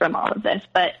changed from all of this,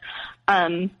 but,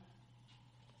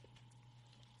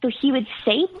 so he would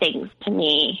say things to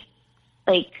me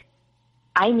like,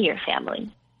 I'm your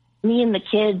family. Me and the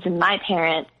kids and my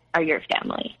parents are your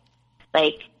family.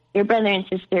 Like, your brother and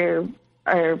sister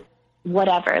are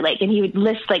whatever. Like, and he would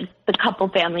list, like, the couple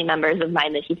family members of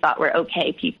mine that he thought were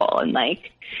okay people. And,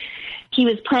 like, he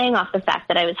was playing off the fact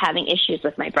that I was having issues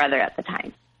with my brother at the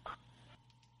time.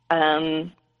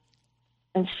 And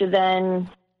so then,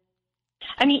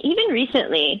 I mean, even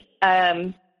recently,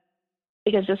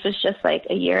 because this was just like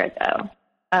a year ago,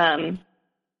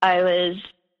 I was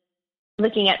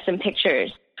looking at some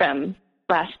pictures from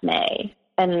last May,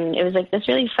 and it was like this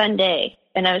really fun day.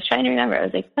 And I was trying to remember, I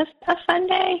was like, that's a fun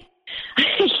day?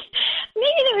 Maybe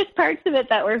there was parts of it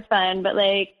that were fun, but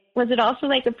like, was it also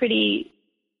like a pretty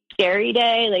scary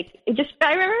day? Like,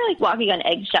 I remember like walking on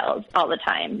eggshells all the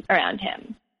time around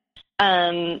him.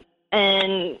 And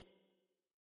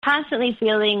constantly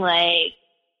feeling like,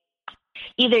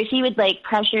 either he would like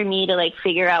pressure me to like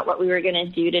figure out what we were going to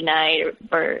do tonight,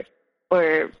 or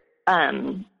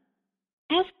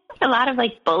just a lot of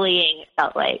like bullying, it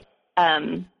felt like,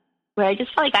 where I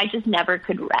just felt like I just never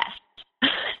could rest.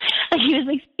 Like he was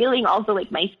like stealing also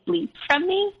like my sleep from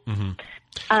me.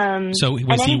 Mm-hmm. So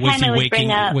was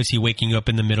he waking you up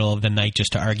in the middle of the night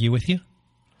just to argue with you?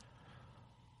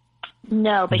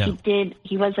 No, but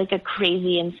he was like a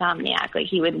crazy insomniac. Like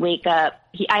he would wake up.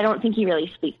 I don't think he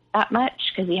really sleeps that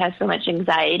much because he has so much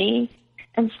anxiety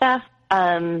and stuff.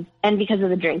 And because of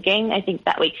the drinking, I think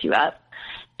that wakes you up.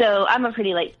 So I'm a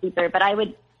pretty light sleeper, but I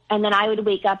would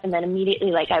wake up and then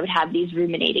immediately, like, I would have these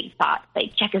ruminating thoughts,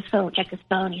 like, check his phone,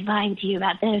 he's lying to you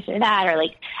about this or that, or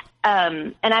like,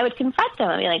 and I would confront them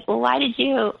and be like, well, why did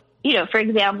you know, for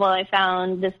example, I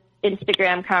found this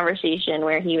Instagram conversation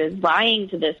where he was lying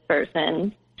to this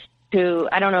person who,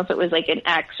 I don't know if it was like an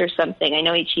ex or something. I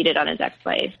know he cheated on his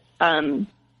ex-wife,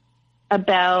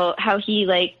 about how he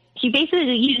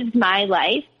basically used my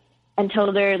life and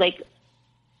told her like,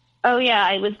 oh yeah,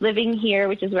 I was living here,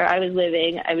 which is where I was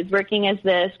living. I was working as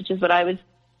this, which was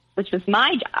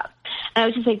my job. And I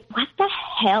was just like, what the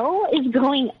hell is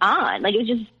going on? Like, it was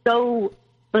just so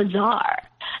bizarre.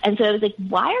 And so I was like,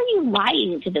 why are you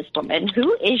lying to this woman?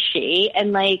 Who is she?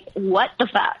 And like, what the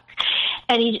fuck?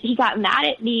 And he got mad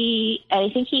at me.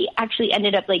 And I think he actually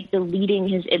ended up like deleting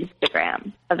his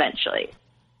Instagram eventually.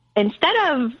 Instead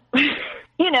of,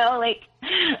 you know, like,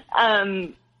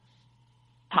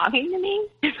 talking to me,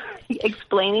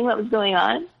 explaining what was going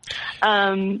on.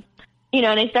 You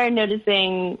know, and I started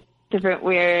noticing different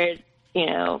weird, you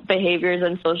know, behaviors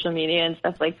on social media and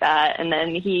stuff like that. And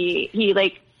then he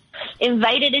like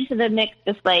invited into the mix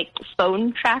this like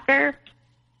phone tracker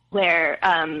where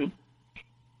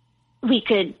we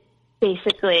could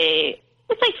basically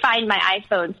it's like Find My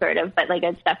iPhone sort of, but like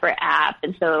a separate app.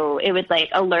 And so it would like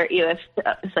alert you if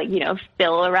it's like,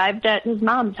 Phil arrived at his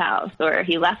mom's house or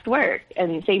he left work,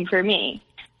 and same for me.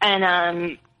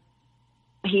 And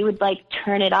he would like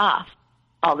turn it off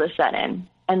all of a sudden.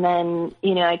 And then,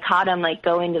 I caught him like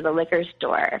going to the liquor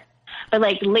store. But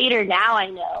like later now I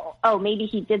know, maybe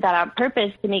he did that on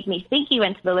purpose to make me think he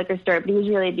went to the liquor store, but he was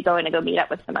really going to go meet up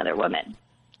with some other woman.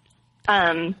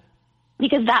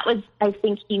 Because that was, I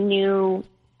think he knew,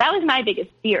 that was my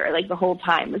biggest fear, like the whole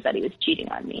time, was that he was cheating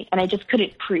on me. And I just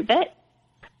couldn't prove it.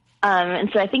 And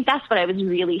so I think that's what I was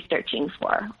really searching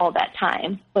for all that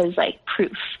time, was like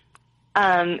proof.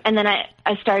 And then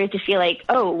I started to feel like,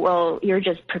 you're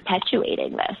just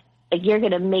perpetuating this. Like, you're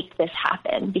going to make this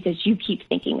happen because you keep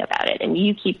thinking about it and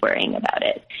you keep worrying about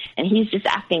it. And he's just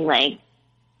acting like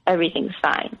everything's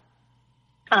fine.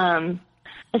 And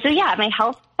so, my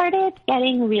health started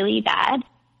getting really bad.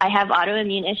 I have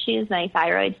autoimmune issues. My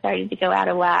thyroid started to go out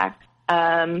of whack.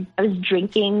 I was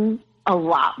drinking a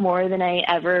lot more than I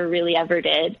ever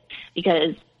did,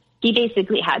 because he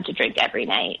basically had to drink every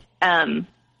night. And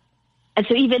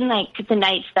so even like the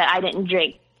nights that I didn't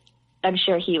drink, I'm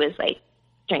sure he was like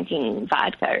drinking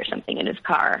vodka or something in his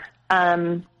car.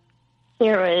 There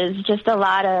was just a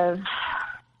lot of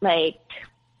like,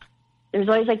 there was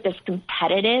always like this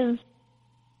competitive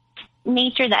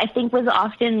nature that I think was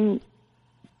often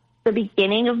the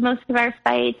beginning of most of our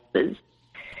fights, was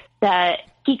that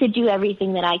he could do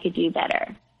everything that I could do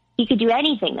better. He could do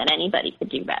anything that anybody could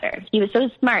do better. He was so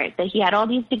smart that he had all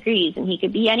these degrees and he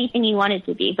could be anything he wanted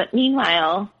to be. But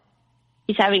meanwhile,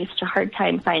 he's having such a hard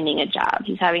time finding a job.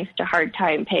 He's having such a hard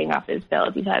time paying off his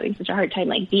bills. He's having such a hard time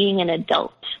like being an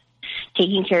adult,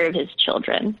 taking care of his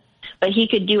children. But he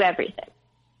could do everything.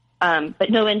 But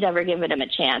no one's ever given him a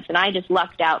chance. And I just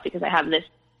lucked out because I have this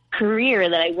career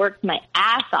that I worked my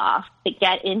ass off to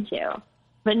get into.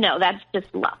 But no, that's just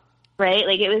luck, right?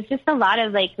 Like, it was just a lot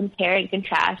of like compare and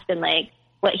contrast, and like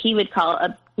what he would call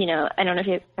a, I don't know if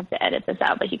you have to edit this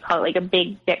out, but he called it like a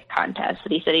big dick contest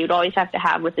that he said he would always have to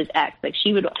have with his ex. Like,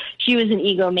 she was an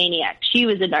egomaniac. She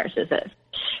was a narcissist.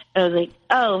 I was like,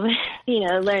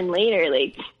 learn later,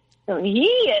 like, he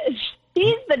is.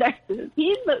 He's the narcissist.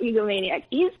 He's the egomaniac.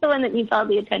 He's the one that needs all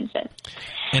the attention.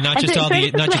 And not just all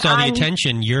the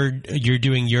attention. You're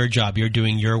doing your job. You're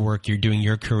doing your work. You're doing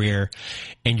your career,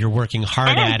 and you're working hard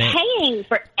at it. Paying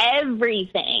for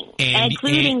everything,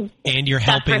 including and you're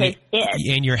helping. For his kids.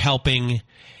 And you're helping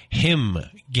him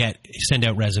send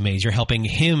out resumes. You're helping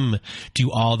him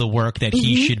do all the work that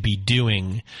he should be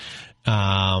doing.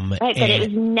 Right, but it was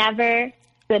never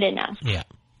good enough. Yeah.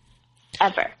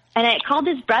 Ever. And I called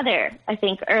his brother, I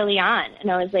think, early on. And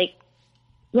I was like,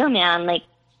 yo, man, like,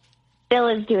 Bill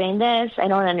is doing this. I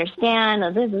don't understand.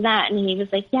 Or this and that. And he was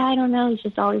like, yeah, I don't know. He's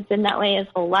just always been that way his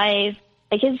whole life.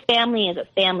 Like, his family is a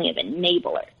family of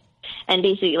enablers. And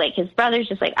basically, like, his brother's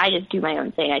just like, I just do my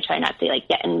own thing. I try not to, like,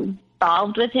 get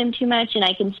involved with him too much. And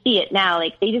I can see it now.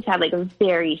 Like, they just have, like, a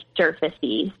very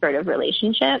surfacey sort of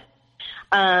relationship.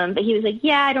 But he was like,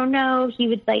 yeah, I don't know. He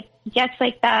would like, gets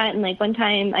like that. And like one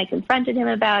time I confronted him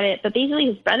about it, but basically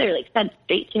his brother like said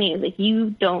straight to me, he was like, you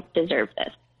don't deserve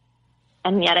this.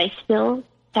 And yet I still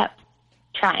kept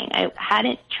trying. I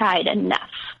hadn't tried enough.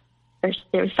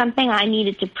 There was something I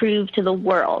needed to prove to the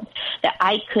world, that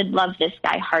I could love this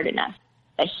guy hard enough,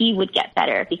 that he would get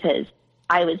better because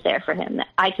I was there for him, that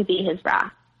I could be his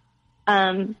rock.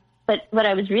 But what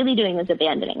I was really doing was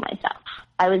abandoning myself.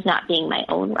 I was not being my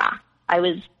own rock. I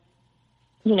was,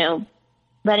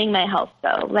 letting my health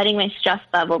go, letting my stress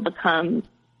level become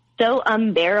so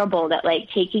unbearable that like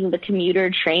taking the commuter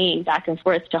train back and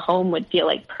forth to home would feel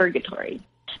like purgatory,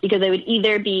 because I would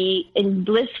either be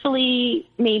blissfully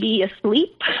maybe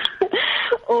asleep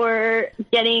or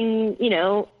getting,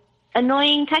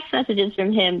 annoying text messages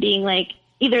from him being like,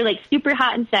 either like super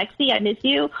hot and sexy, I miss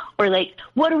you, or like,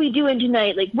 what are we doing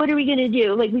tonight? Like, what are we going to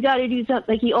do? Like, we got to do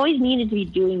something. Like, he always needed to be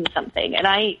doing something. And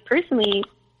I personally,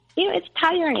 it's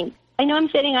tiring. I know I'm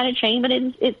sitting on a train, but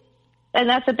it's, and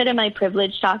that's a bit of my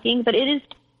privilege talking, but it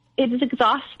is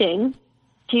exhausting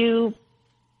to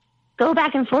go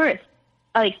back and forth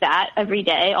like that every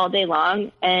day, all day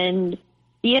long, and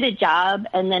be at a job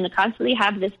and then constantly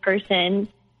have this person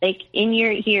like in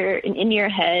your ear and in your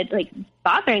head, like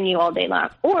bothering you all day long,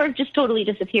 or just totally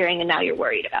disappearing and now you're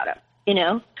worried about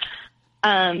him,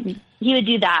 He would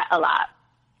do that a lot.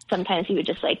 Sometimes he would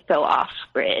just like go off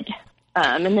grid,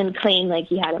 and then claim like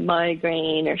he had a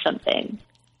migraine or something.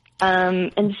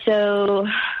 And so...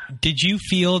 Did you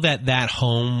feel that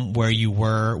home where you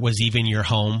were was even your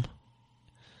home?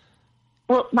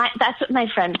 Well, that's what my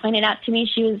friend pointed out to me.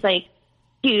 She was like,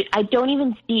 dude, I don't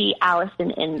even see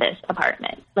Alyson in this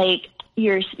apartment. Like,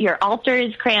 your altar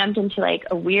is crammed into like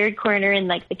a weird corner in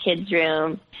like the kids'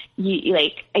 room. You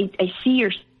like, I see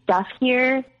your stuff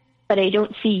here, but I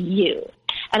don't see you.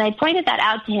 And I pointed that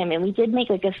out to him, and we did make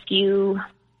like a few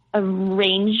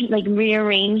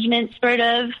rearrangements, sort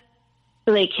of.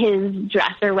 So, like, his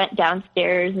dresser went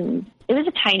downstairs, and it was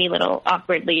a tiny little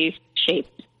awkwardly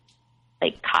shaped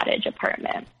like cottage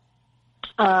apartment.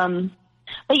 But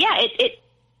yeah,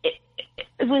 it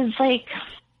was like,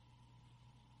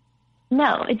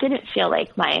 no, it didn't feel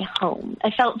like my home. I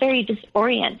felt very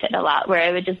disoriented a lot, where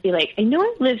I would just be like, I know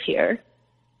I live here,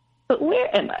 but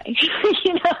where am I?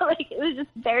 You know, like, it was just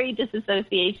very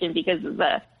disassociation because of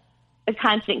the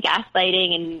constant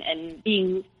gaslighting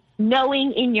and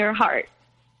knowing in your heart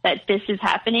that this is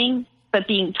happening, but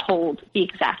being told the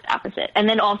exact opposite. And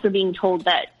then also being told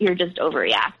that you're just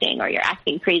overreacting, or you're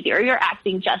acting crazy, or you're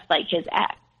acting just like his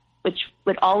ex, which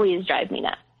would always drive me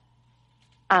nuts.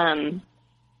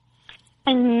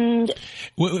 And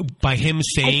by him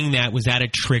saying that, was that a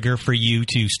trigger for you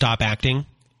to stop acting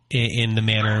in the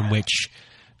manner in which?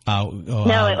 No,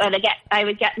 I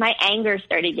would get my anger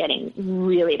started getting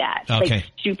really bad, okay. Like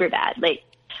super bad. Like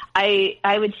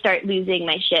I would start losing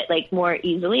my shit like more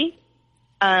easily.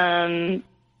 We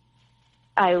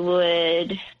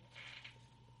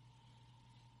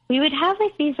would have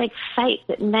like these like fights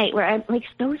at night where I'm like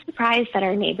so surprised that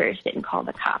our neighbors didn't call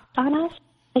the cops on us.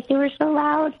 Like, they were so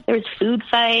loud. There was food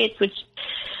fights, which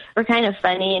were kind of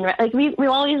funny, and like we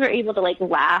always were able to like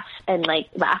laugh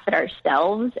at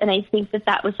ourselves. And I think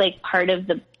that was like part of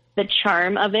the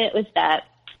charm of it, was that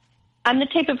I'm the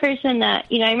type of person that,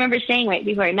 you know, I remember saying right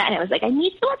before I met him, I was like, I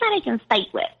need someone that I can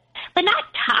fight with, but not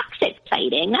toxic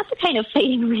fighting. Not the kind of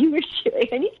fighting we were doing.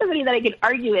 I need somebody that I can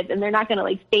argue with, and they're not going to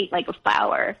like faint like a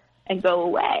flower and go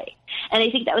away. And I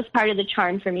think that was part of the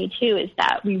charm for me too, is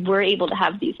that we were able to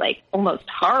have these like almost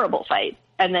horrible fights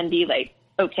and then be like,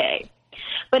 okay.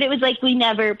 But it was like we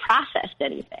never processed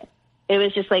anything. It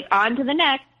was just like on to the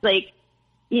next. Like,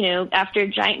 you know, after a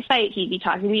giant fight, he'd be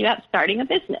talking to me about starting a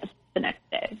business the next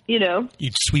day, you know.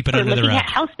 You'd sweep it under the rug. Looking at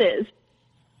houses.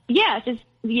 Yeah, just,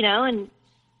 you know,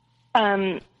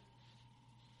 and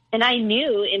I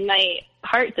knew in my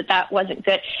heart that wasn't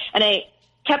good. And I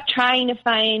kept trying to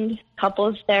find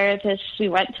couples therapists. We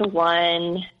went to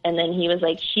one, and then he was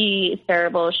like, she is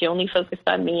terrible. She only focused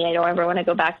on me. I don't ever want to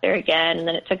go back there again. And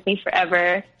then it took me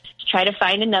forever to try to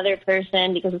find another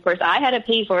person because, of course, I had to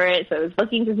pay for it. So I was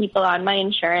looking for people on my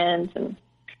insurance and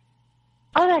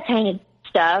all that kind of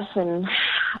stuff. And,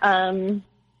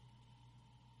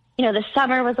 you know, the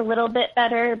summer was a little bit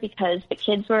better because the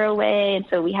kids were away, and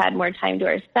so we had more time to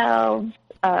ourselves.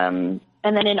 And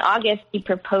then in August, he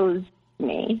proposed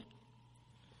me.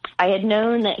 I had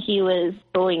known that he was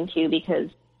going to because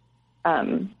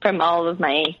from all of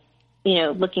my, you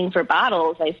know, looking for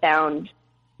bottles, I found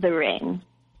the ring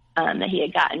that he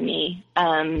had gotten me.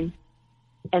 And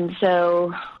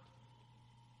so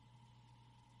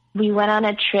we went on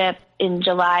a trip in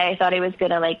July. I thought he was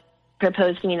going to like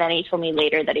propose to me. Then he told me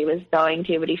later that he was going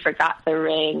to, but he forgot the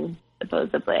ring,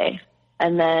 supposedly.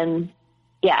 And then,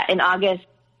 yeah, in August,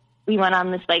 we went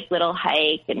on this like little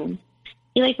hike, and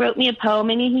he like wrote me a poem,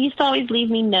 and he used to always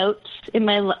leave me notes in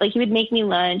my, like he would make me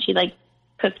lunch. He like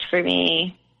cooked for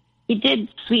me. He did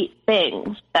sweet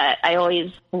things that I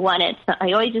always wanted.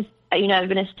 I always just, you know, I've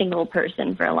been a single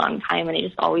person for a long time, and I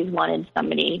just always wanted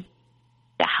somebody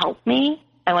to help me.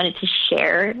 I wanted to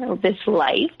share this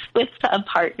life with a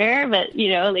partner, but,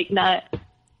 you know, like not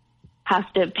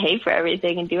have to pay for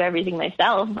everything and do everything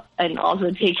myself and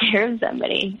also take care of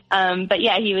somebody. But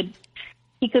yeah, he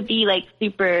could be like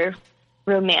super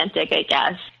romantic, I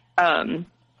guess. And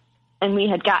we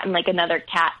had gotten like another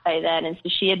cat by then, and so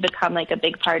she had become like a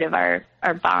big part of our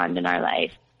bond in our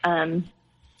life. And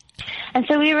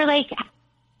so we were like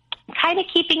kind of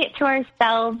keeping it to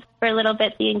ourselves for a little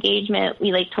bit, the engagement.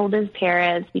 We like told his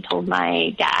parents, we told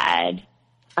my dad,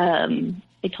 I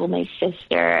told my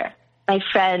sister. My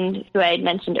friend who I had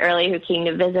mentioned earlier, who came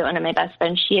to visit, one of my best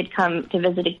friends, she had come to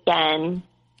visit again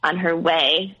on her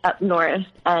way up north.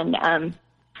 And I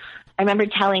remember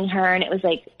telling her, and it was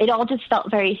like, it all just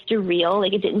felt very surreal.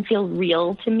 Like, it didn't feel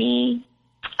real to me.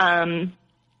 And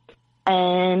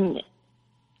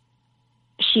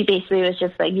she basically was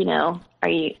just like, you know, are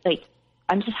you, like,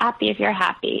 I'm just happy if you're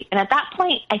happy. And at that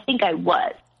point, I think I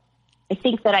was. I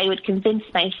think that I would convince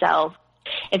myself,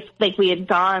 if, like, we had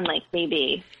gone, like,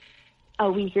 maybe a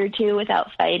week or two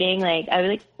without fighting, like, I was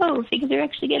like, oh, things are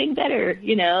actually getting better,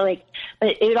 you know, like,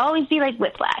 but it would always be like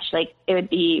whiplash. Like, it would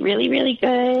be really, really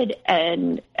good,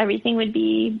 and everything would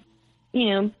be, you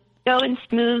know, going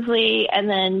smoothly, and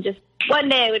then just one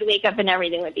day I would wake up and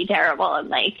everything would be terrible, and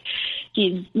like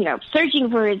he's, you know, searching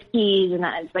for his keys, and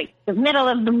it's like the middle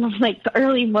of the like the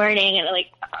early morning, and like,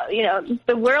 you know, just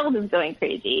the world is going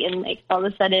crazy, and like all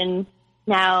of a sudden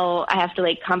now I have to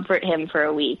like comfort him for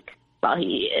a week while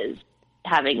he is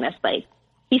having this, like,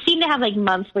 he seemed to have like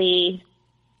monthly,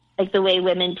 like the way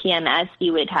women PMS,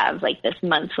 he would have like this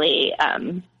monthly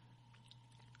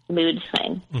mood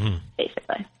swing,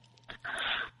 basically.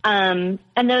 And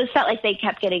those felt like they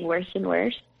kept getting worse and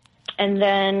worse. And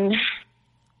then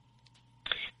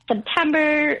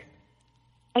September,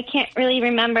 I can't really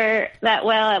remember that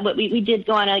well. But we did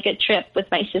go on like a trip with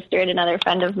my sister and another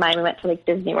friend of mine. We went to like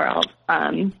Disney World,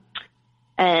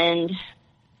 and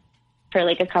for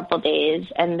like a couple days.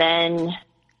 And then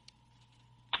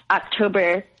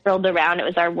October rolled around. It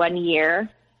was our 1 year.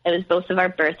 It was both of our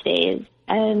birthdays.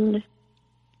 And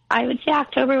I would say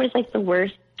October was like the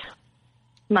worst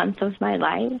month of my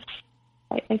life,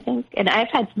 I think. And I've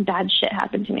had some bad shit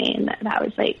happen to me, and that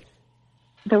was like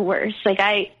the worst. Like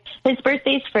his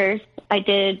birthday's first. I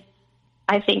did,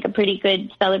 I think, a pretty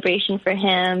good celebration for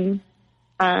him.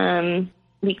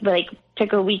 We like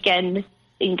took a weekend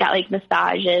and got like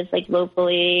massages like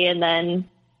locally, and then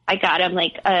I got him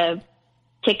like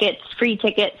free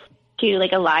tickets to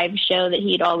like a live show that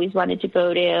he'd always wanted to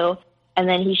go to. And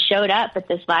then he showed up at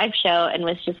this live show and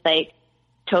was just like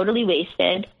totally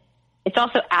wasted. It's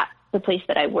also at the place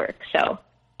that I work, so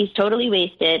he's totally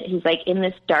wasted. He's like in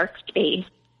this dark space,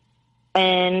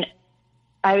 and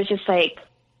I was just like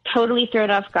totally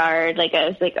thrown off guard. Like I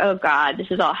was like, oh God, this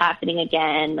is all happening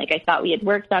again. Like I thought we had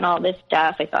worked on all this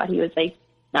stuff. I thought he was like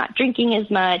not drinking as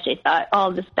much. I thought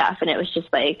all this stuff, and it was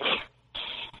just like,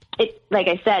 like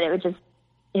I said,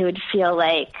 it would feel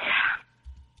like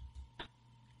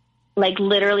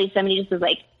literally somebody just was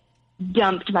like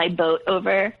dumped my boat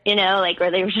over, you know, like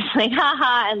where they were just like,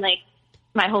 haha, and like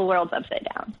my whole world's upside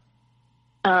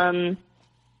down.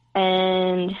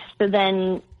 And so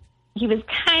then he was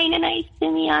kind of nice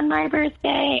to me on my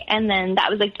birthday, and then that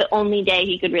was like the only day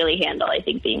he could really handle, I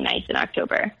think, being nice in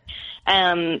October.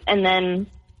 And then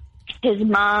his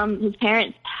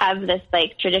parents have this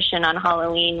like tradition on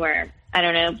Halloween where, I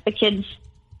don't know, the kids,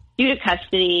 due to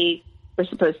custody, were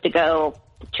supposed to go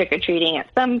trick-or-treating at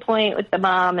some point with the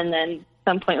mom and then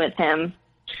some point with him.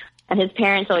 And his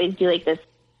parents always do like this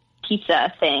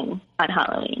pizza thing on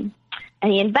Halloween.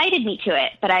 And he invited me to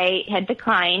it, but I had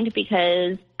declined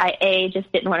because I, A,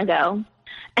 just didn't want to go.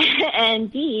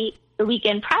 And B, the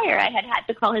weekend prior, I had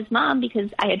to call his mom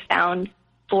because I had found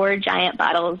 4 giant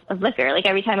bottles of liquor. Like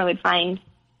every time I would find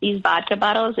these vodka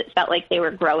bottles, it felt like they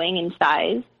were growing in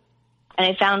size. And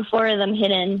I found 4 of them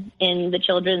hidden in the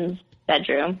children's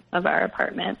bedroom of our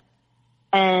apartment.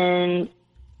 And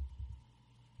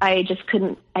I just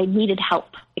I needed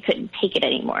help. I couldn't take it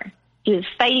anymore. He was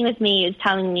fighting with me. He was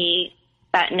telling me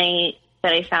that night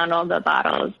that I found all the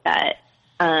bottles that,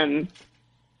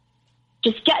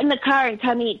 just get in the car and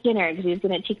come eat dinner because he was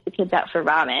going to take the kids out for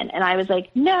ramen. And I was like,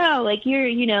 no, like you're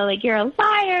a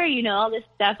liar, you know, all this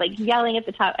stuff, like yelling at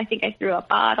the top. I think I threw a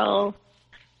bottle,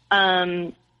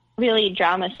 really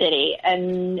drama city,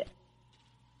 and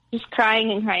just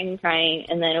crying and crying and crying.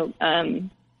 And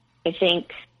then, I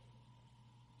think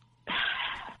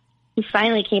he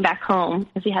finally came back home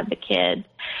because he had the kids,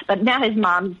 but now his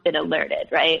mom's been alerted,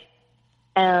 right?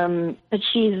 But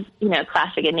she's, you know,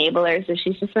 classic enabler, so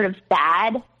she's just sort of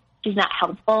sad. She's not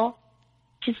helpful.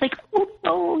 She's like, oh,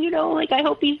 no, you know, like, I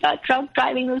hope he's not drunk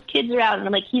driving those kids around. And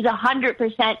I'm like, he's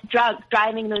 100% drunk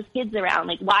driving those kids around.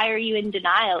 Like, why are you in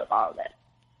denial of all of this?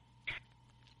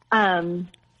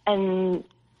 And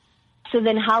so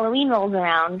then Halloween rolls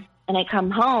around, and I come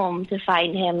home to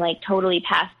find him, like, totally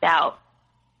passed out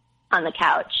on the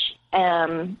couch.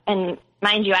 And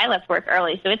mind you, I left work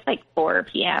early, so it's like 4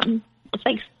 p.m. It's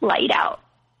like light out,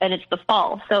 and it's the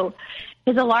fall. So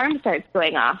his alarm starts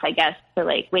going off, I guess, to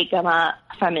like wake him up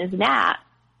from his nap.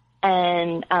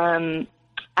 And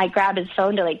I grab his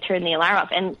phone to like turn the alarm off.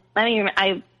 And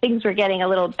things were getting a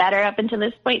little better up until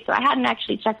this point, so I hadn't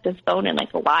actually checked his phone in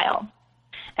like a while.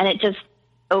 And it just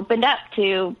opened up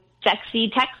to sexy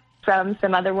text from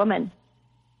some other woman.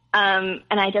 And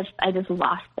I just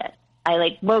lost it. I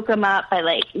like woke him up. I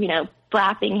like, you know,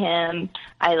 slapping him.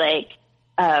 I like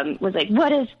was like,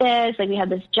 what is this? Like we had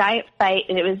this giant fight,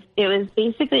 and it was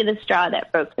basically the straw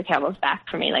that broke the camel's back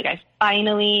for me. Like I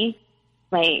finally,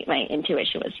 my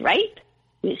intuition was right.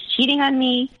 He was cheating on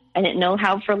me. I didn't know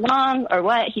how for long or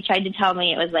what. He tried to tell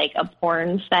me it was like a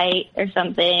porn site or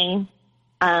something.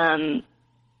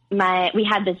 We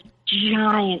had this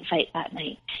giant fight that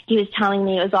night. he was telling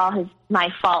me it was all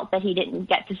my fault that he didn't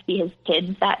get to see his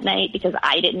kids that night because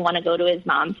I didn't want to go to his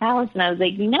mom's house. And I was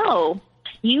like, no,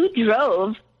 you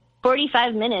drove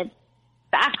 45 minutes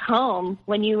back home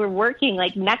when you were working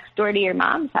like next door to your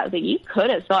mom's house. Like, you could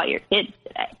have saw your kids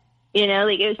today. You know,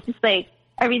 like, it was just like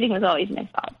everything was always my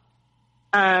fault.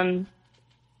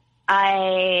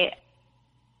 I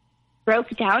broke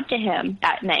down to him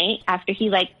that night after he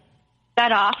like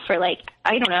got off for like,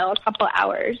 I don't know, a couple of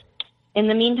hours. In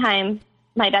the meantime,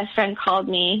 my best friend called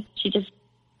me. She just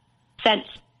sensed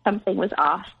something was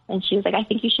off, and she was like, I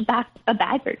think you should pack a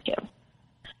bag or two.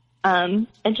 And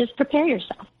just prepare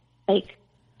yourself. Like,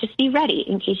 just be ready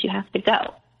in case you have to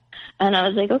go. And I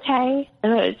was like, okay.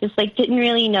 And I was just like, didn't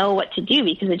really know what to do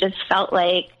because it just felt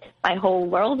like my whole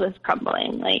world was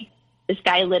crumbling. Like, this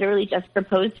guy literally just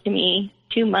proposed to me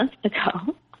 2 months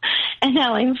ago. And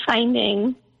now I'm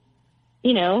finding,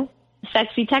 you know,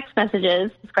 sexy text messages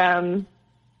from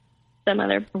some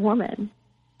other woman.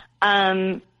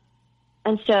 And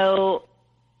so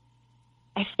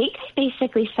I think I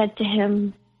basically said to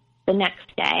him the next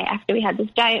day after we had this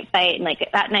giant fight, and like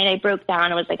that night I broke down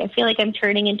and was like, I feel like I'm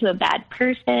turning into a bad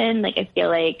person. Like, I feel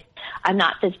like I'm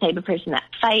not this type of person that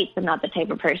fights. I'm not the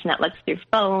type of person that looks through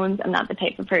phones. I'm not the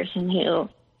type of person who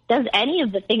does any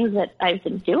of the things that I've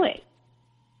been doing.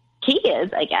 He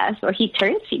is, I guess, or he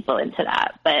turns people into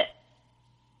that, but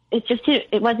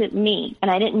it wasn't me.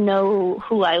 And I didn't know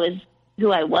who I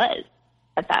was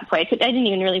at that point. I didn't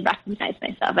even really recognize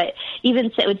myself. I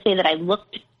even would say that I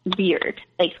looked weird,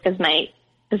 like, because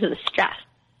of the stress.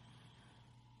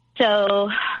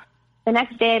 So the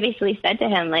next day I basically said to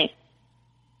him, like,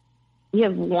 you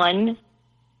have one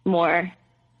more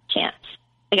chance.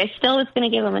 Like, I still was going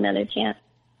to give him another chance.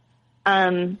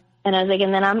 And I was like,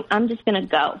 and then I'm just going to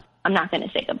go. I'm not going to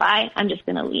say goodbye. I'm just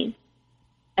going to leave.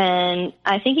 And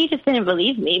I think he just didn't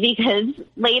believe me because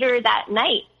later that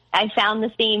night I found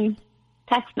the same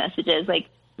text messages, like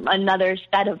another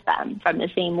set of them from the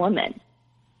same woman.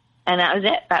 And that was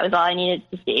it. That was all I needed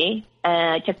to see.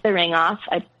 And I took the ring off.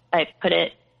 I put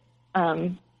it,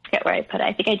 I forget where I put it.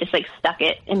 I think I just like stuck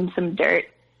it in some dirt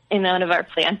in one of our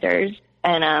planters.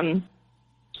 And I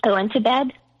went to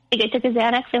bed. I think I took a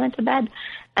Xanax. I went to bed.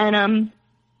 And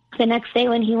the next day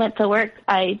when he went to work,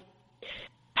 I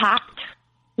packed,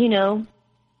 you know,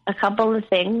 a couple of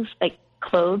things, like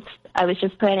clothes. I was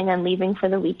just planning on leaving for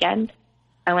the weekend.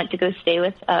 I went to go stay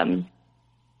with a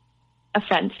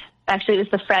friend. Actually,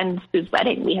 it was the friend whose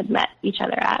wedding we had met each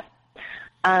other at.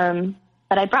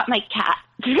 But I brought my cat.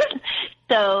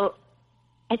 So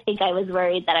I think I was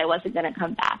worried that I wasn't going to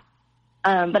come back.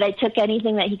 But I took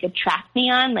anything that he could track me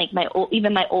on, like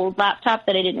even my old laptop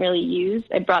that I didn't really use.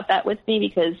 I brought that with me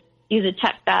because he was a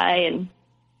tech guy, and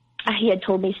he had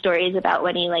told me stories about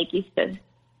when he like used to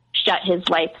shut his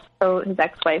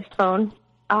ex-wife's phone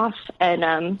off,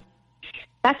 and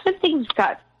that's when things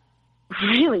got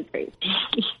really crazy.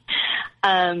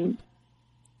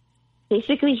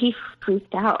 Basically, he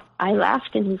freaked out. I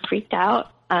left, and he freaked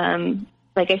out.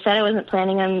 Like I said, I wasn't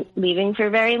planning on leaving for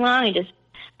very long.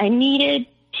 I needed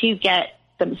to get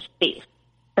some space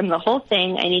from the whole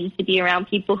thing. I needed to be around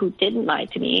people who didn't lie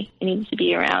to me. I needed to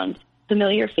be around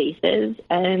familiar faces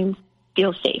and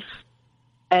feel safe.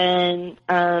 And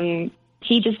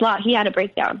he had a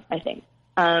breakdown, I think.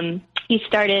 He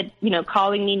started,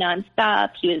 calling me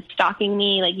nonstop. He was stalking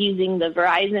me, like using the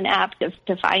Verizon app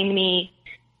to find me.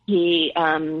 He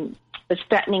was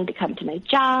threatening to come to my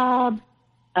job.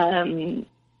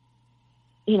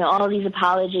 All these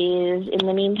apologies. In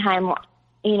the meantime,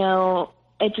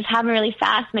 it just happened really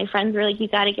fast. My friends were like, you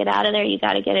got to get out of there. You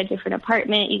got to get a different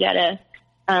apartment. You got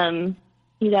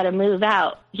to move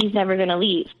out. He's never going to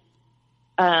leave.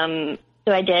 So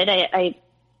I did. I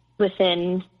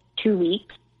within 2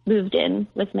 weeks, moved in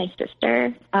with my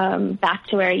sister, back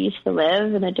to where I used to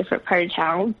live in a different part of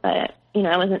town. But,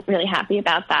 I wasn't really happy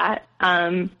about that.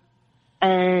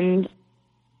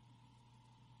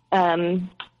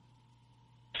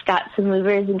 Got some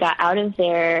movers and got out of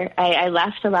there. I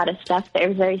left a lot of stuff that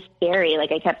was very scary.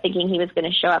 Like, I kept thinking he was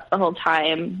going to show up the whole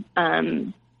time,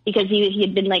 because he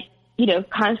had been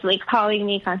constantly calling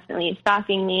me, constantly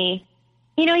stalking me.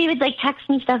 He would text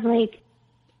me stuff like,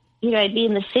 I'd be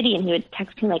in the city and he would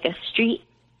text me a street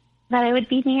that I would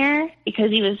be near, because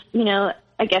he was,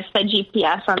 I guess the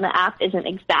GPS on the app isn't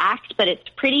exact, but it's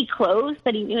pretty close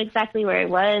that he knew exactly where I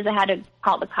was. I had to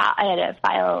call the cop. I had to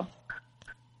file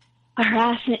a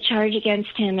harassment charge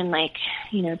against him and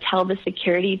tell the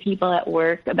security people at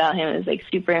work about him. It was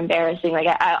super embarrassing.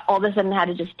 I all of a sudden had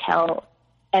to just tell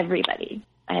everybody.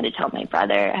 I had to tell my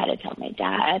brother. I had to tell my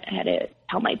dad. I had to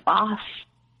tell my boss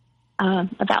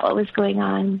about what was going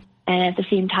on. And at the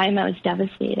same time, I was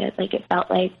devastated. Like, it felt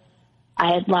like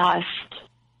I had lost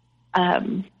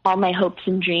all my hopes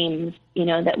and dreams, you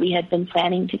know, that we had been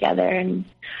planning together. And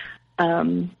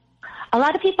a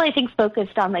lot of people, I think,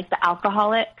 focused on, like, the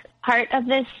alcoholic part of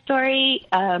this story.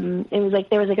 It was like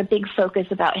there was, like, a big focus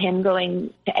about him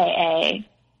going to AA.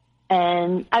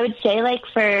 And I would say, like,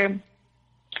 for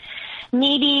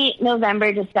maybe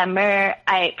November, December,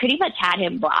 I pretty much had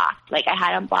him blocked. Like, I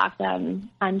had him blocked on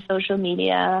social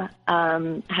media,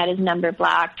 had his number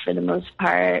blocked for the most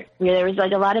part. There was,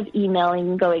 like, a lot of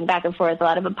emailing going back and forth, a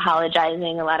lot of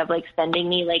apologizing, a lot of, like, sending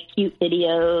me, like, cute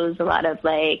videos, a lot of,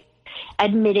 like,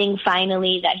 admitting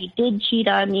finally that he did cheat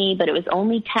on me, but it was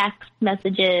only text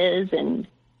messages, and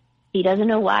he doesn't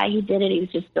know why he did it. He was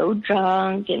just so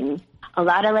drunk, and a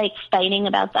lot of, like, fighting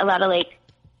about a lot of, like,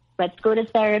 let's go to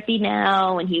therapy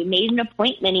now. And he made an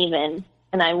appointment even.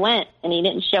 And I went, and he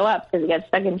didn't show up because he got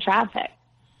stuck in traffic.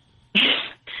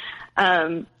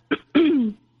 And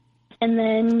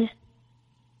then,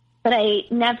 but I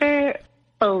never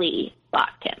fully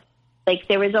blocked him. Like,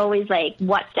 there was always, like,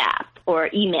 WhatsApp or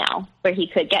email where he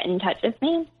could get in touch with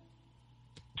me.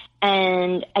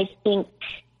 And I think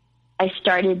I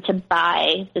started to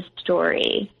buy the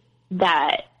story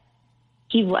that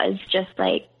he was just,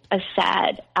 like, a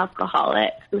sad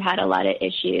alcoholic who had a lot of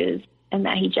issues, and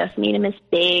that he just made a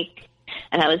mistake,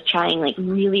 and I was trying, like,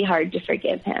 really hard to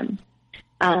forgive him.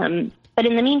 But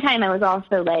in the meantime, I was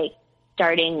also, like,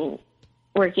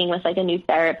 working with, like, a new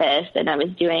therapist, and I was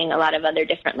doing a lot of other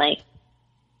different, like,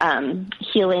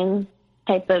 healing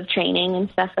type of training and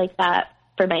stuff like that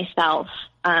for myself,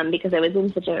 because I was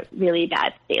in such a really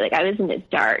bad state. Like, I was in a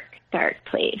dark, dark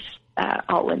place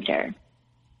all winter.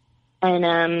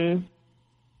 And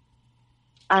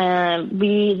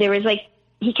there was, like,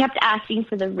 he kept asking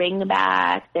for the ring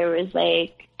back. There was,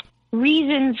 like,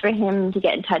 reasons for him to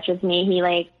get in touch with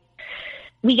me.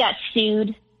 We got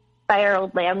sued by our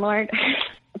old landlord,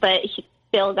 but he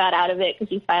still got out of it because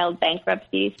he filed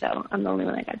bankruptcy. So I'm the only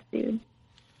one that got sued.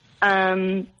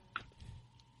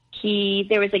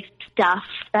 There was, like, stuff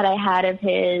that I had of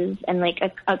his, and, like,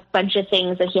 a bunch of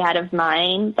things that he had of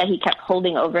mine that he kept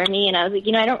holding over me. And I was like,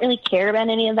 you know, I don't really care about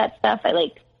any of that stuff. I,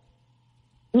 like,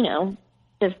 you know,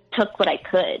 just took what I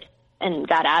could and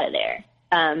got out of there.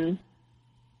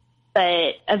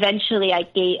 But eventually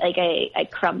I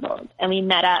crumbled, and we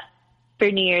met up for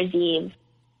New Year's Eve,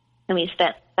 and we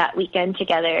spent that weekend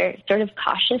together sort of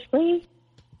cautiously.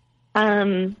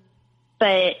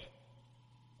 But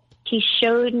he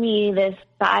showed me this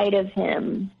side of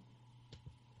him,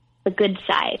 the good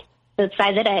side, the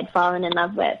side that I had fallen in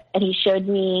love with. And he showed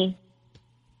me,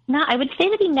 I would say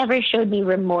that he never showed me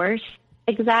remorse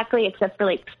exactly, except for,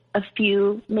 like, a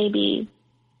few moments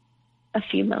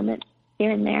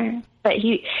here and there. But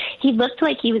he looked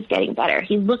like he was getting better.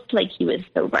 He looked like he was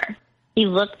sober. He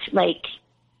looked like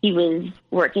he was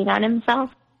working on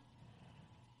himself.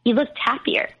 He looked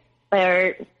happier.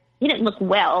 Or he didn't look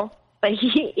well, but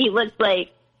he looked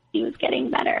like he was getting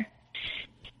better.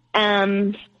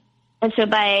 And so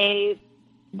by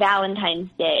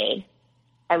Valentine's Day,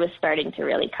 I was starting to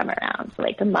really come around. So,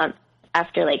 like, a month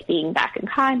after, like, being back in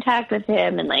contact with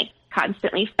him and, like,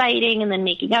 constantly fighting and then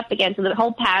making up again. So the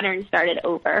whole pattern started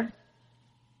over.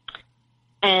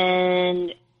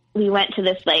 And we went to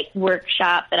this, like,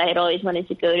 workshop that I had always wanted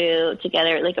to go to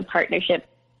together, like a partnership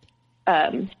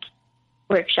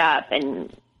workshop.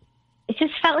 And it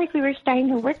just felt like we were starting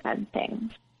to work on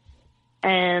things.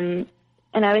 And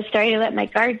I was starting to let my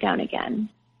guard down again.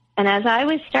 And as I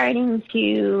was starting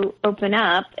to open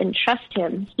up and trust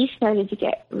him, he started to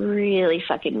get really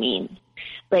fucking mean.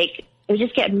 Like, it would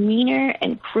just get meaner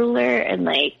and crueler and,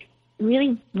 like,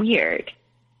 really weird.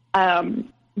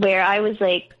 Where I was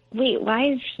like, wait,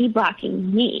 why is he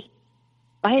blocking me?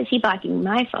 Why is he blocking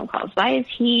my phone calls? Why is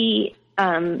he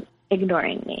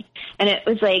ignoring me? And it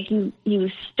was like, you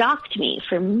stalked me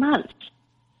for months.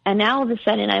 And now all of a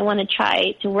sudden I want to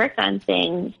try to work on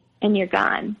things, and you're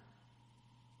gone.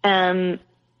 And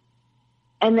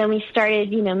then we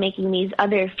started, you know, making these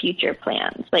other future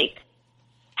plans, like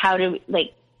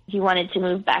he wanted to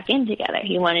move back in together.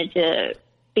 He wanted to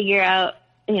figure out,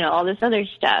 you know, all this other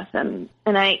stuff. And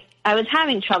I was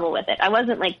having trouble with it. I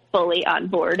wasn't, like, fully on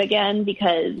board again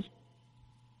because,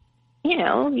 you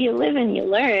know, you live and you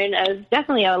learn. I was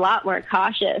definitely a lot more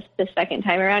cautious the second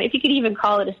time around, if you could even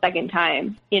call it a second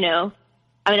time, you know.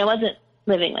 I mean, I wasn't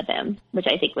living with him, which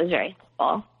I think was very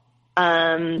helpful.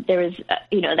 There was,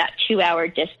 you know, that 2-hour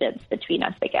distance between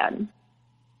us again.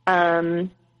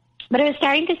 But I was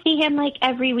starting to see him, like,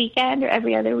 every weekend or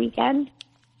every other weekend.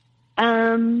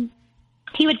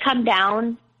 He would come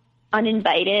down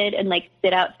uninvited and like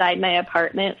sit outside my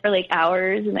apartment for like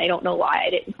hours, and I don't know why I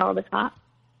didn't call the cops.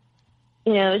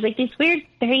 You know, it was like this weird,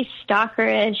 very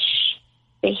stalkerish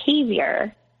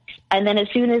behavior. And then as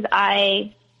soon as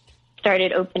I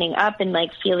started opening up and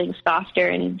like feeling softer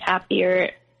and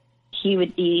happier, he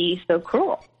would be so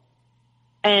cruel.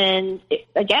 And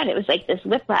again, it was like this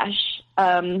whiplash.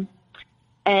 And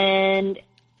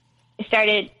he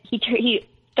started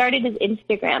his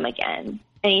Instagram again,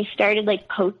 and he started like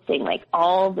posting like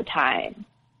all the time.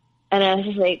 And I was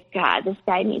just like, God, this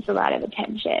guy needs a lot of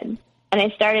attention. And I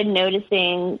started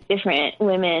noticing different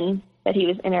women that he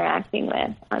was interacting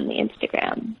with on the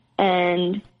Instagram.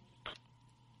 And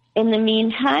in the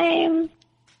meantime,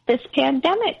 this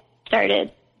pandemic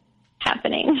started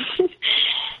happening.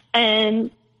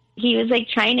 And he was like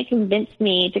trying to convince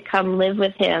me to come live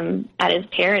with him at his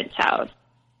parents' house,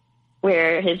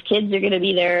 where his kids are going to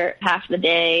be there half the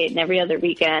day and every other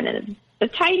weekend. And it's a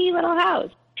tiny little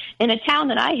house in a town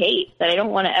that I hate, that I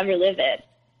don't want to ever live in.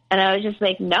 And I was just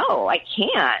like, no, I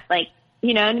can't. Like,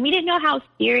 you know, and we didn't know how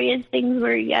serious things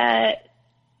were yet.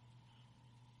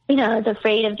 You know, I was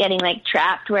afraid of getting like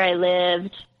trapped where I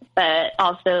lived, but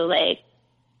also like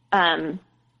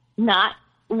not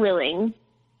willing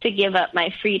to give up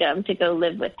my freedom to go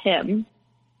live with him.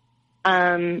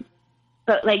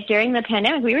 But like during the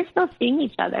pandemic, we were still seeing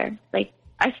each other. Like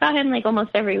I saw him like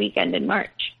almost every weekend in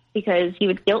March, because he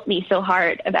would guilt me so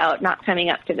hard about not coming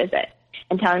up to visit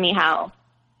and telling me how,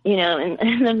 you know,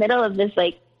 in the middle of this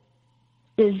like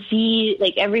disease,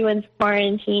 like everyone's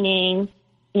quarantining,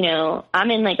 you know,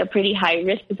 I'm in like a pretty high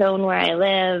risk zone where I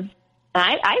live.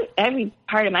 I every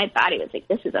part of my body was like,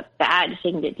 this is a bad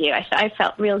thing to do. I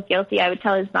felt real guilty. I would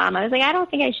tell his mom, I was like, I don't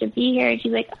think I should be here. And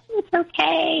she's like, oh, it's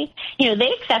okay. You know,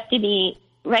 they accepted me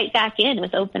right back in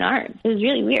with open arms. It was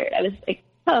really weird. I was like,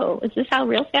 oh, is this how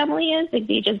real family is? Like,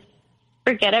 do you just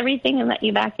forget everything and let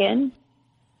you back in?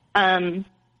 And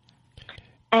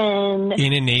in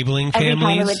enabling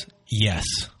families, yes.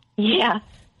 Yeah.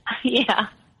 Yeah.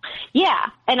 Yeah.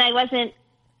 And I wasn't,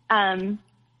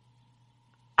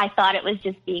 I thought it was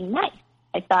just being nice.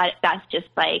 I thought that's just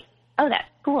like, oh, that's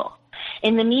cool.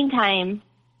 In the meantime,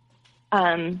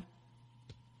 my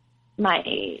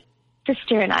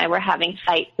sister and I were having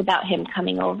fights about him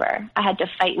coming over. I had to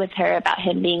fight with her about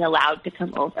him being allowed to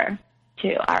come over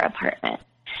to our apartment.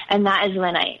 And that is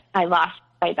when I lost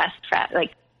my best friend.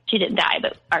 Like, she didn't die,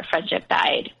 but our friendship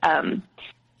died.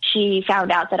 She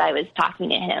found out that I was talking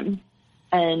to him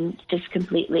and just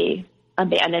completely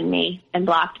abandoned me and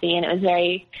blocked me. And it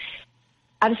was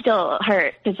I'm still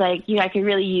hurt, because like, you know, I could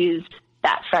really use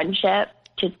that friendship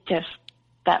to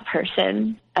that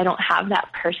person. I don't have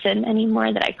that person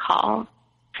anymore that I call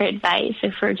for advice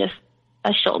or for just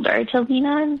a shoulder to lean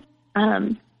on.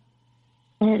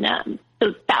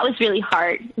 So that was really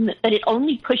hard, but it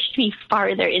only pushed me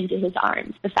farther into his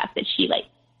arms. The fact that she like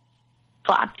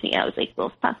blocked me, I was like,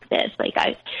 well, fuck this. Like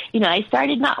I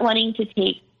started not wanting to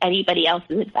take anybody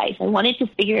else's advice. I wanted to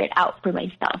figure it out for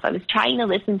myself. I was trying to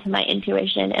listen to my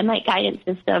intuition and my guidance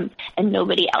system, and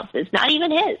nobody else's, not even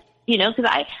his, you know, because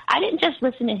I didn't just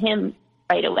listen to him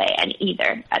right away and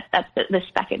either at the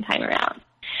second time around.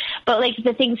 But like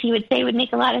the things he would say would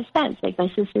make a lot of sense. Like my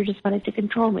sister just wanted to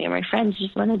control me, or my friends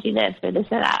just want to do this or this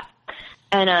or that.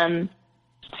 And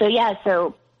so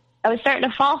I was starting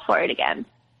to fall for it again.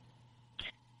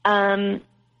 And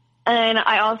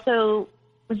I also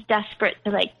was desperate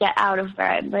to like get out of where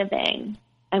I'm living,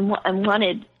 and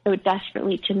wanted so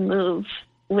desperately to move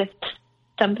with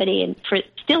somebody, and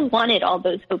still wanted all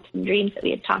those hopes and dreams that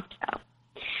we had talked about.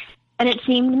 And it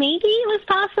seemed maybe it was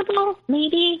possible,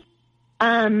 maybe.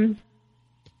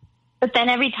 But then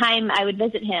every time I would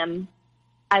visit him,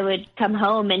 I would come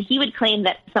home and he would claim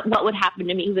that what would happen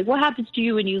to me. He was like, what happens to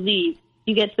you when you leave?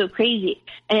 You get so crazy.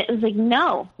 And it was like,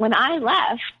 no, when I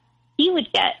left, he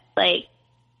would get like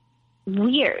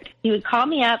weird. He would call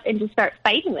me up and just start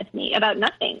fighting with me about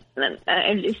nothing. And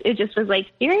then it just was like,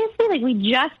 seriously? Like,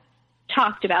 we just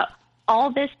talked about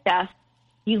all this stuff.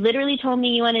 You literally told me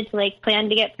you wanted to like plan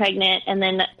to get pregnant, and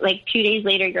then like 2 days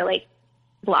later, you're like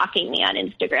blocking me on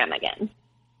Instagram again.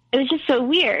 It was just so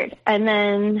weird. And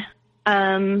then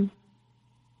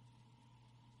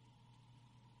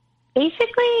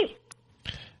basically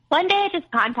one day I just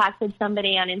contacted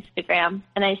somebody on Instagram,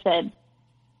 and I said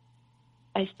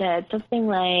something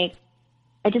like,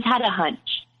 I just had a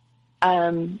hunch.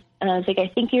 And I was like, I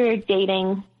think you're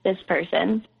dating this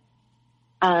person.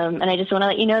 And I just want to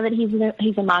let you know that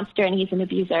he's a monster and he's an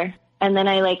abuser. And then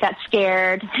I like got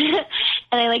scared and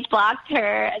I like blocked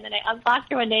her, and then I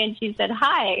unblocked her one day and she said,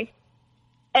 hi.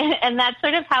 And that's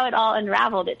sort of how it all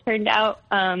unraveled. It turned out,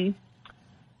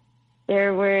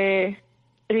 there were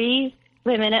 3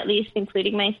 women at least,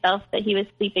 including myself, that he was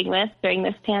sleeping with during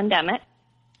this pandemic.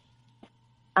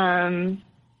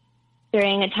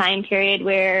 During a time period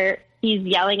where he's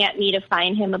yelling at me to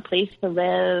find him a place to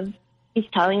live. He's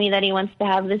telling me that he wants to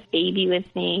have this baby with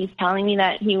me. He's telling me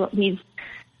that he's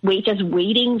just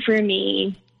waiting for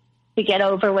me to get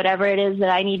over whatever it is that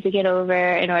I need to get over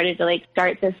in order to, like,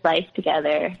 start this life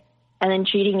together, and then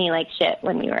treating me like shit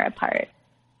when we were apart,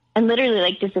 and literally,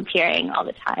 like, disappearing all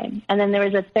the time. And then there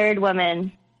was a 3rd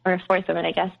woman, or a 4th woman,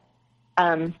 I guess,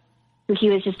 who he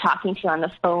was just talking to on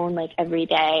the phone, like, every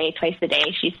day, twice a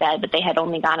day, she said, but they had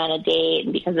only gone on a date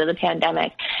and because of the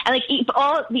pandemic. And, like,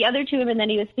 all the other 2 women that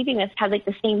he was sleeping with had, like,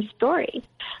 the same story.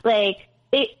 Like,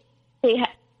 it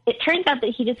turns out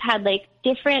that he just had, like,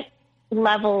 different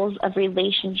levels of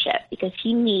relationship because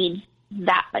he needs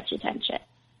that much attention.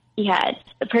 He had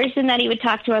the person that he would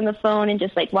talk to on the phone and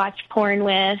just, like, watch porn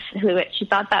with, who she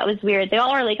thought that was weird. They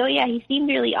all were like, oh, yeah, he seemed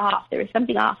really off. There was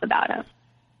something off about him.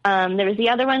 There was the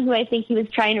other one who I think he was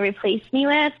trying to replace me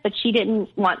with, but she didn't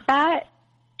want that.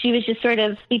 She was just sort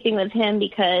of sleeping with him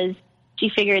because she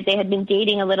figured they had been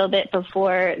dating a little bit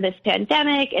before this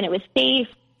pandemic and it was safe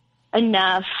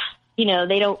enough. You know,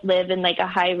 they don't live in, like, a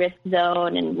high-risk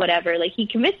zone and whatever. Like, he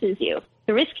convinces you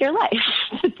to risk your life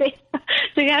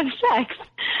to have sex.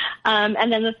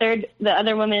 And then the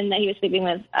other woman that he was sleeping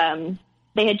with,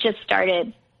 they had just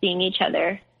started seeing each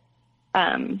other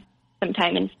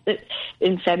sometime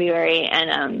in February,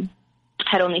 and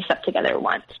had only slept together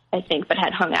once, I think, but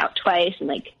had hung out twice and,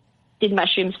 like, did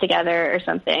mushrooms together or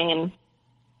something. And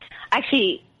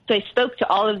actually, so I spoke to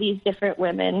all of these different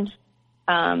women,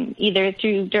 either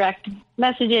through direct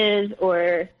messages,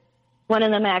 or one of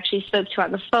them I actually spoke to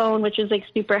on the phone, which was, like,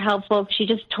 super helpful. She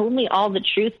just told me all the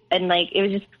truth, and, like, it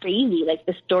was just crazy. Like,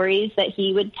 the stories that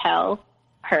he would tell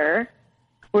her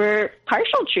were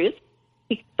partial truth,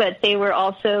 but they were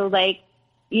also, like,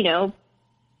 you know,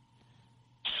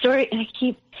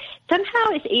 he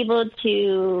somehow is able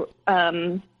to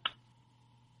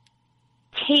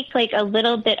take, like, a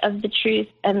little bit of the truth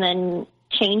and then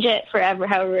change it forever,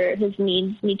 however his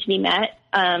needs need to be met.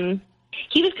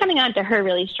 He was coming on to her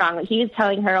really strongly. He was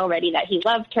telling her already that he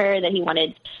loved her, that he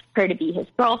wanted her to be his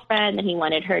girlfriend, that he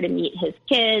wanted her to meet his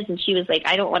kids. And she was like,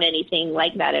 I don't want anything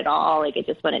like that at all. Like, I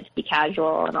just want it to be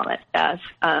casual and all that stuff.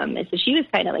 And so she was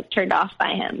kind of, like, turned off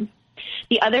by him.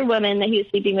 The other woman that he was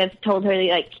sleeping with told her,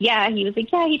 like, he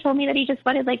told me that he just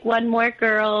wanted, like, one more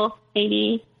girl,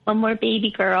 maybe one more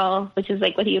baby girl, which is,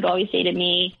 like, what he would always say to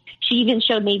me. She even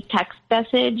showed me text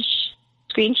message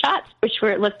screenshots, which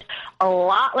looked a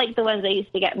lot like the ones I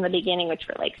used to get in the beginning, which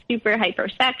were, like, super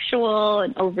hypersexual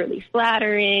and overly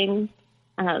flattering.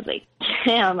 And I was like,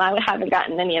 damn, I haven't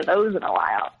gotten any of those in a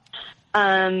while.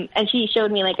 And she showed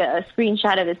me, like, a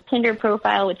screenshot of his Tinder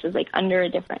profile, which was, like, under a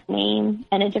different name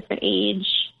and a different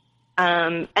age.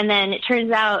 And then it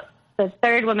turns out the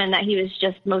 3rd woman that he was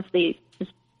just mostly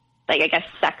just, like, I guess,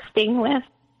 sexting with,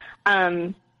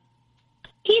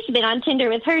 he's been on Tinder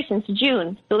with her since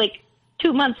June. So, like,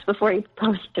 2 months before he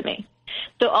proposed to me.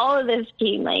 So all of this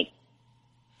came, like,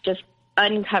 just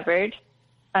uncovered.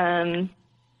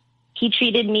 He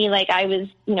treated me like I was,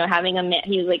 you know,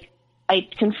 he was like, I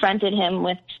confronted him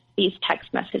with these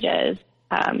text messages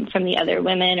from the other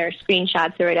women or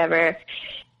screenshots or whatever.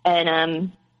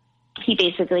 And he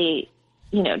basically,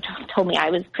 you know, told me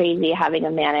I was crazy having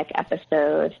a manic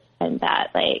episode, and that,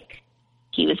 like,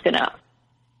 he was going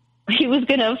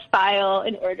to file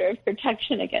an order of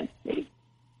protection against me.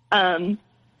 And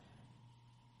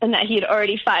that he had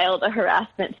already filed a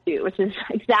harassment suit, which is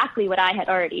exactly what I had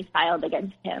already filed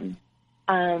against him.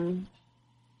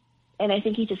 And I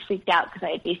think he just freaked out because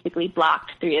I had basically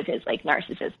blocked 3 of his, like,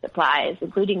 narcissist replies,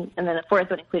 and then the 4th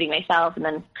one, including myself. And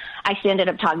then I actually ended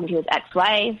up talking to his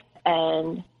ex-wife,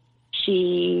 and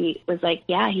she was like,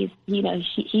 yeah, he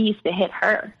used to hit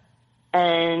her.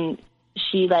 And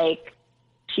she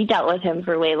dealt with him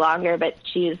for way longer, but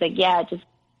she was like, yeah,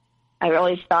 I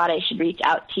always thought I should reach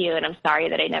out to you, and I'm sorry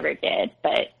that I never did.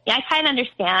 But yeah, I kind of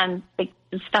understand, like,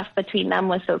 the stuff between them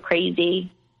was so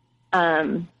crazy.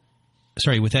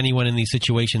 Sorry, with anyone in these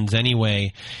situations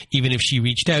anyway, even if she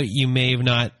reached out, you may have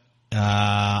not,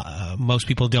 most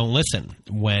people don't listen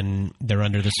when they're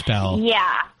under the spell.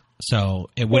 Yeah. So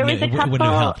it wouldn't have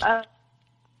helped.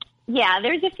 Yeah,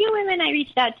 there was a few women I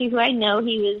reached out to who I know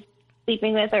he was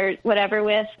sleeping with or whatever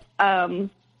with,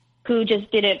 who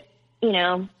just didn't, you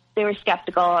know, they were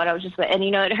skeptical, and I was just, and,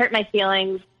 you know, it hurt my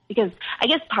feelings because I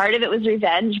guess part of it was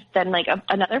revenge. Then, like,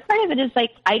 another part of it is,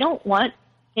 like, I don't want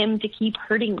him to keep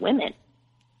hurting women.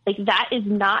 Like, that is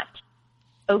not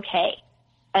okay.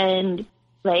 And,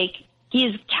 like, he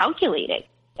is calculating.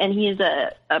 and he is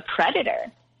a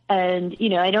predator. And, you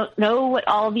know, I don't know what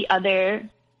all the other,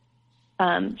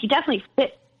 he definitely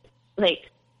fit, like,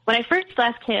 when I first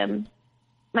left him,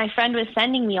 my friend was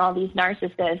sending me all these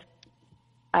narcissists,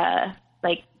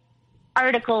 like,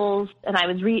 articles, and I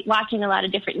was watching a lot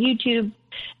of different YouTube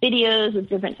videos with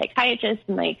different psychiatrists,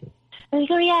 and, like, I was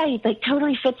like, oh, yeah, he, like,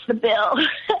 totally fits the bill.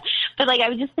 But, like, I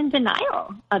was just in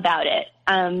denial about it.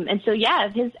 And so, yeah,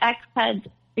 if his ex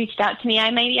had reached out to me,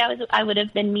 I would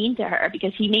have been mean to her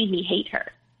because he made me hate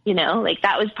her. You know, like,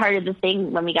 that was part of the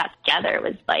thing when we got together,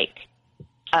 was like,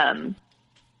 there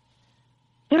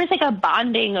was like a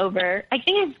bonding over, I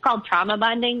think it's called trauma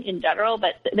bonding in general,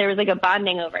 but there was like a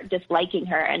bonding over disliking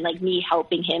her and like me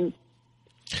helping him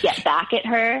get back at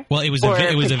her. Well, it was a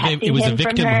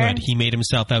victimhood. He made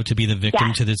himself out to be the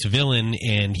victim to this villain,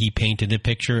 and he painted a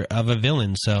picture of a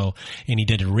villain. So, and he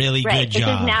did a really good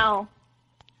job. Now,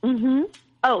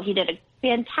 oh, he did a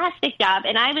fantastic job,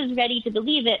 and I was ready to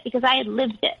believe it because I had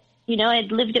lived it. You know, I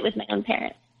had lived it with my own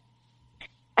parents.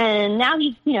 And now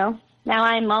now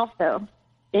I'm also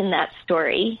in that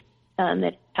story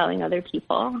that's telling other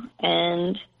people.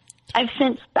 And I've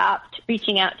since stopped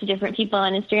reaching out to different people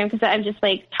on Instagram because I'm just,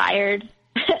 like, tired.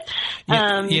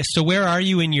 So where are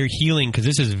you in your healing? Because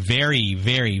this is very,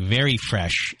 very, very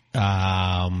fresh.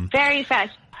 Very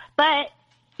fresh. But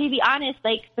to be honest,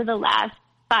 like, for the last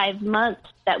 5 months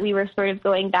that we were sort of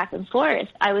going back and forth,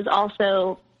 I was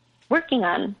also working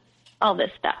on all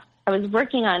this stuff. I was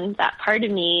working on that part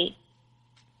of me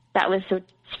that was so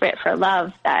desperate for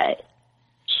love that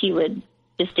she would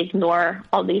just ignore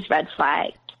all these red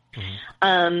flags.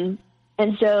 And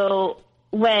so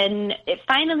when it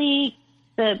finally,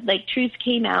 the, like, truth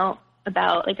came out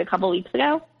about, like, a couple weeks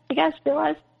ago, I guess it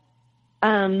was,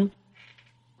 the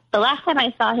last time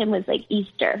I saw him was, like,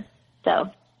 Easter. So,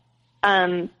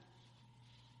 it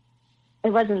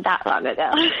wasn't that long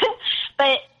ago.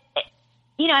 But,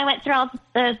 you know, I went through all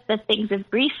the things of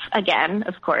grief again,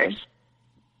 of course.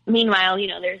 Meanwhile, you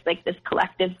know, there's, like, this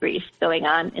collective grief going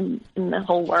on in the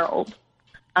whole world.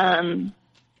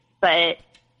 But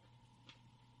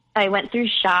I went through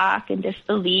shock and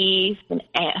disbelief and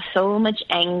so much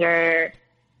anger,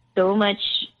 so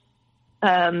much.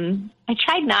 I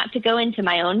tried not to go into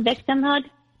my own victimhood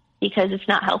because it's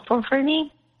not helpful for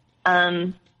me.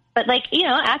 But, like, you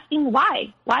know, asking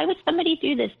why. Why would somebody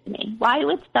do this to me? Why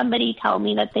would somebody tell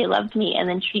me that they loved me and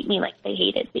then treat me like they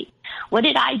hated me? What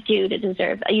did I do to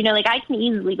deserve that? You know, like, I can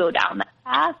easily go down that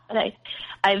path, but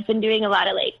I've been doing a lot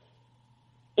of, like,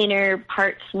 inner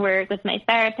parts work with my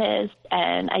therapist,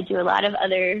 and I do a lot of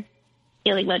other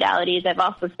healing modalities. I've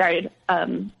also started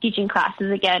teaching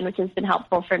classes again, which has been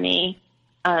helpful for me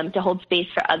to hold space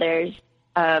for others.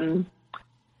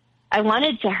 I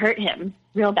wanted to hurt him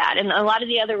real bad. And a lot of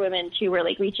the other women, too, were,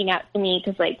 like, reaching out to me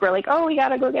because, like, we're like, oh, we got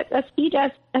to go get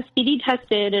SPD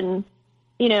tested. And,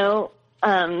 you know,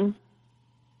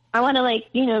 I want to, like,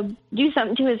 you know, do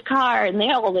something to his car. And they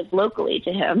all live locally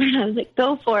to him. And I was like,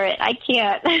 go for it. I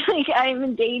can't. Like, I'm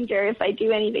in danger if I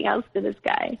do anything else to this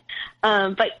guy.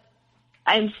 But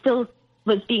I still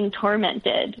was being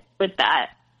tormented with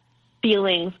that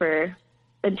feeling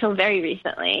until very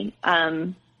recently.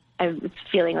 I was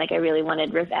feeling like I really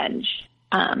wanted revenge.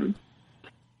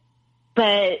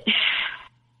 But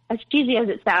as cheesy as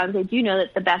it sounds, I do know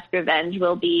that the best revenge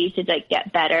will be to, like,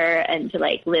 get better and to,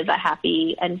 like, live a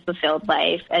happy and fulfilled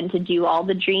life and to do all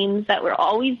the dreams that were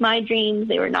always my dreams.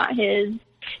 They were not his,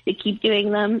 to keep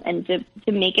doing them and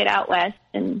to make it out west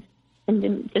and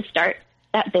to start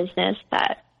that business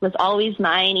that was always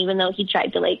mine, even though he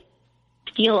tried to, like,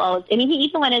 steal all. I mean, he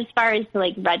even went as far as to,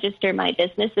 like, register my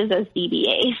businesses as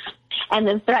DBAs and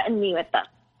then threatened me with them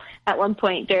at one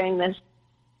point during this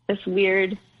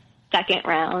weird second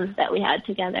round that we had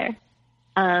together.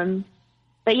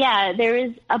 But yeah, there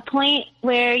was a point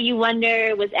where you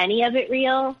wonder, was any of it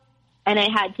real? And I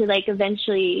had to, like,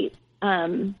 eventually,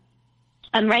 right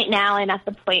now I'm at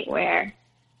the point where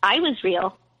I was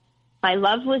real. My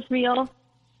love was real.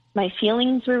 My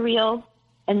feelings were real.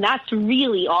 And that's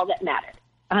really all that mattered.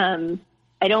 I'm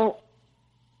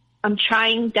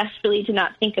trying desperately to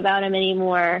not think about him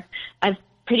anymore. I'm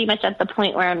pretty much at the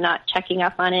point where I'm not checking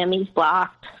up on him. He's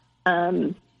blocked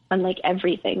on, like,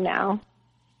 everything now.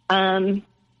 And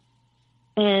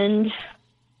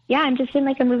yeah, I'm just in,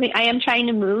 like, I am trying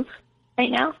to move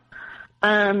right now.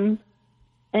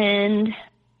 And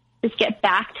just get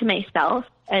back to myself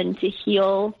and to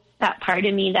heal that part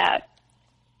of me that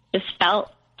just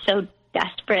felt so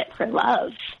desperate for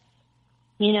love,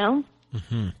 you know?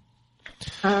 Mm-hmm.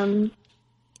 And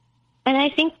I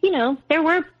think, you know, there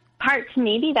were parts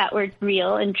maybe that were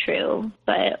real and true,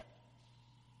 but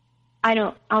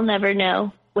I'll never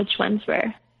know which ones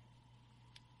were.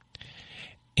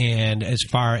 And as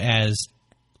far as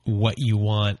what you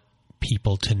want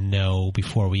people to know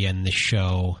before we end the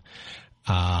show,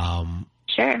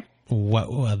 sure.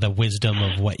 What the wisdom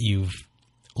of what you've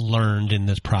learned in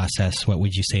this process, what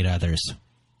would you say to others?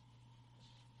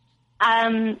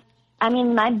 I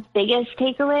mean, my biggest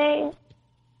takeaway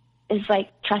is, like,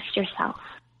 trust yourself.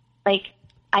 Like,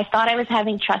 I thought I was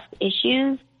having trust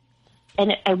issues,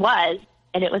 and I was,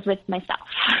 and it was with myself.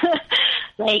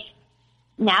 Like,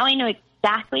 now I know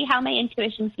exactly how my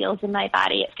intuition feels in my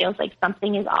body. It feels like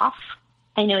something is off.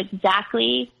 I know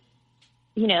exactly,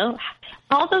 you know,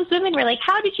 all those women were like,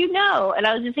 how did you know? And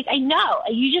I was just like, I know.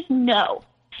 You just know.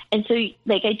 And so,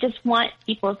 like, I just want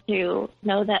people to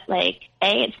know that, like,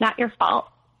 A, it's not your fault.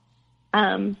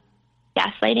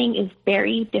 Gaslighting is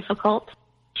very difficult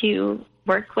to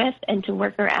work with and to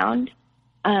work around.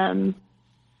 And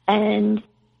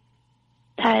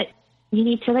that you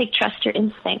need to, like, trust your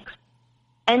instincts.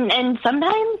 And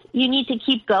sometimes you need to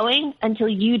keep going until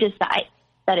you decide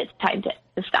that it's time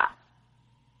to stop.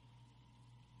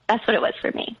 That's what it was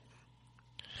for me.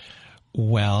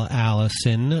 Well,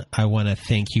 Alyson, I want to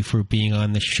thank you for being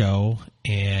on the show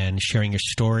and sharing your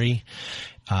story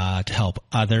to help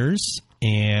others.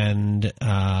 And,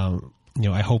 I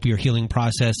hope your healing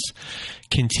process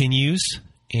continues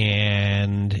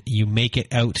and you make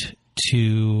it out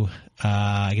to,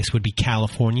 I guess would be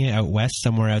California, out west,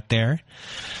 somewhere out there.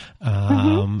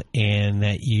 And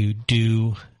that you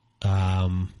do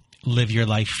live your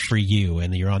life for you,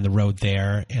 and you're on the road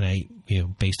there. And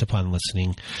based upon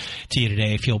listening to you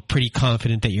today, I feel pretty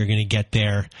confident that you're going to get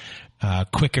there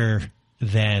quicker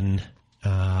than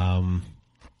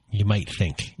you might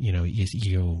think. You know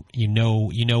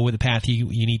the path you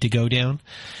need to go down,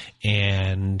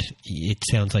 and it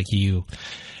sounds like you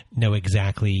know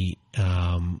exactly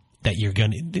that you're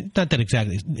going to. Not that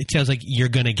exactly. It sounds like you're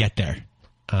going to get there.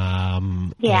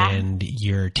 And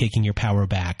you're taking your power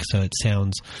back. So it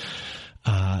sounds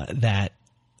that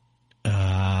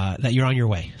you're on your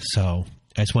way. So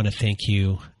I just want to thank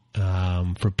you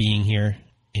for being here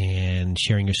and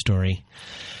sharing your story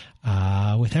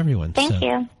with everyone. Thank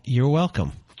you. You're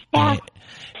welcome. Yeah.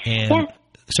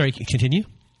 Sorry, continue.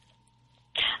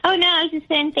 Oh, no, I was just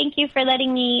saying thank you for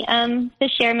letting me to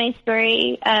share my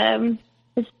story.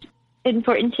 It's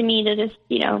important to me to just,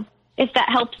 if that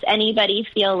helps anybody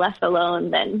feel less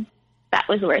alone, then that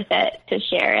was worth it to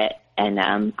share it. And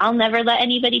I'll never let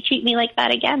anybody treat me like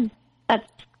that again. That's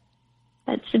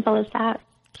simple as that.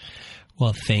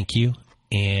 Well, thank you.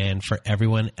 And for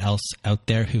everyone else out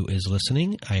there who is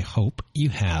listening, I hope you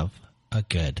have a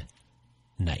good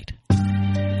night.